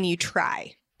happens when you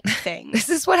try things. This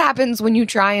is what happens when you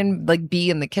try and like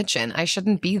be in the kitchen. I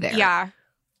shouldn't be there. Yeah.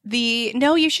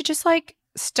 You should just like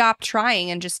stop trying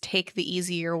and just take the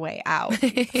easier way out.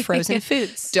 Frozen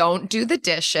foods. Don't do the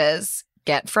dishes.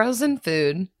 Get frozen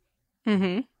food.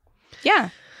 Mm-hmm. Yeah.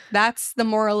 That's the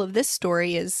moral of this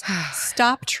story is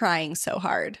stop trying so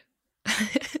hard.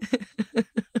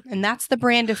 And that's the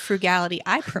brand of frugality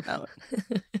I promote.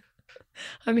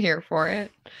 I'm here for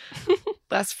it.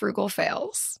 Less frugal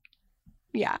fails.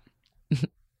 Yeah.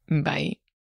 Bye.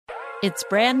 It's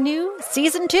brand new,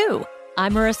 season 2.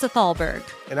 I'm Marissa Thalberg.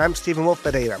 And I'm Stephen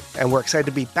Wolf-Bedeta. And we're excited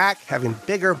to be back having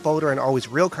bigger, bolder, and always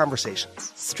real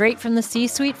conversations. Straight from the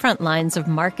C-suite front lines of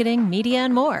marketing, media,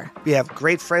 and more. We have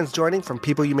great friends joining from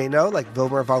people you may know, like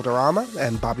Wilmer Valderrama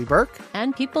and Bobby Burke.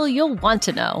 And people you'll want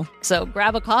to know. So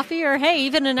grab a coffee or, hey,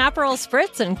 even an Aperol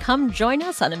Spritz and come join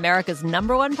us on America's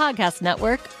 #1 podcast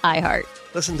network, iHeart.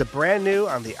 Listen to brand new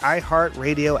on the iHeart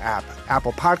Radio app,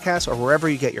 Apple Podcasts, or wherever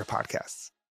you get your podcasts.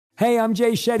 Hey, I'm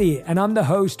Jay Shetty, and I'm the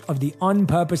host of the On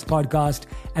Purpose podcast,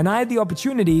 and I had the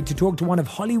opportunity to talk to one of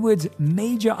Hollywood's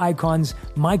major icons,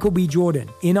 Michael B. Jordan.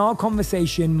 In our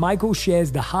conversation, Michael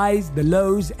shares the highs, the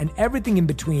lows, and everything in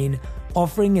between,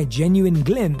 offering a genuine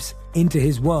glimpse into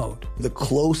his world. The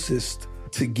closest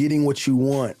to getting what you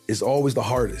want is always the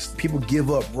hardest. People give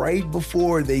up right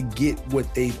before they get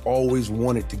what they've always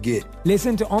wanted to get.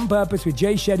 Listen to On Purpose with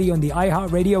Jay Shetty on the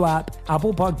iHeartRadio app,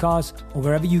 Apple Podcasts, or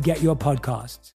wherever you get your podcasts.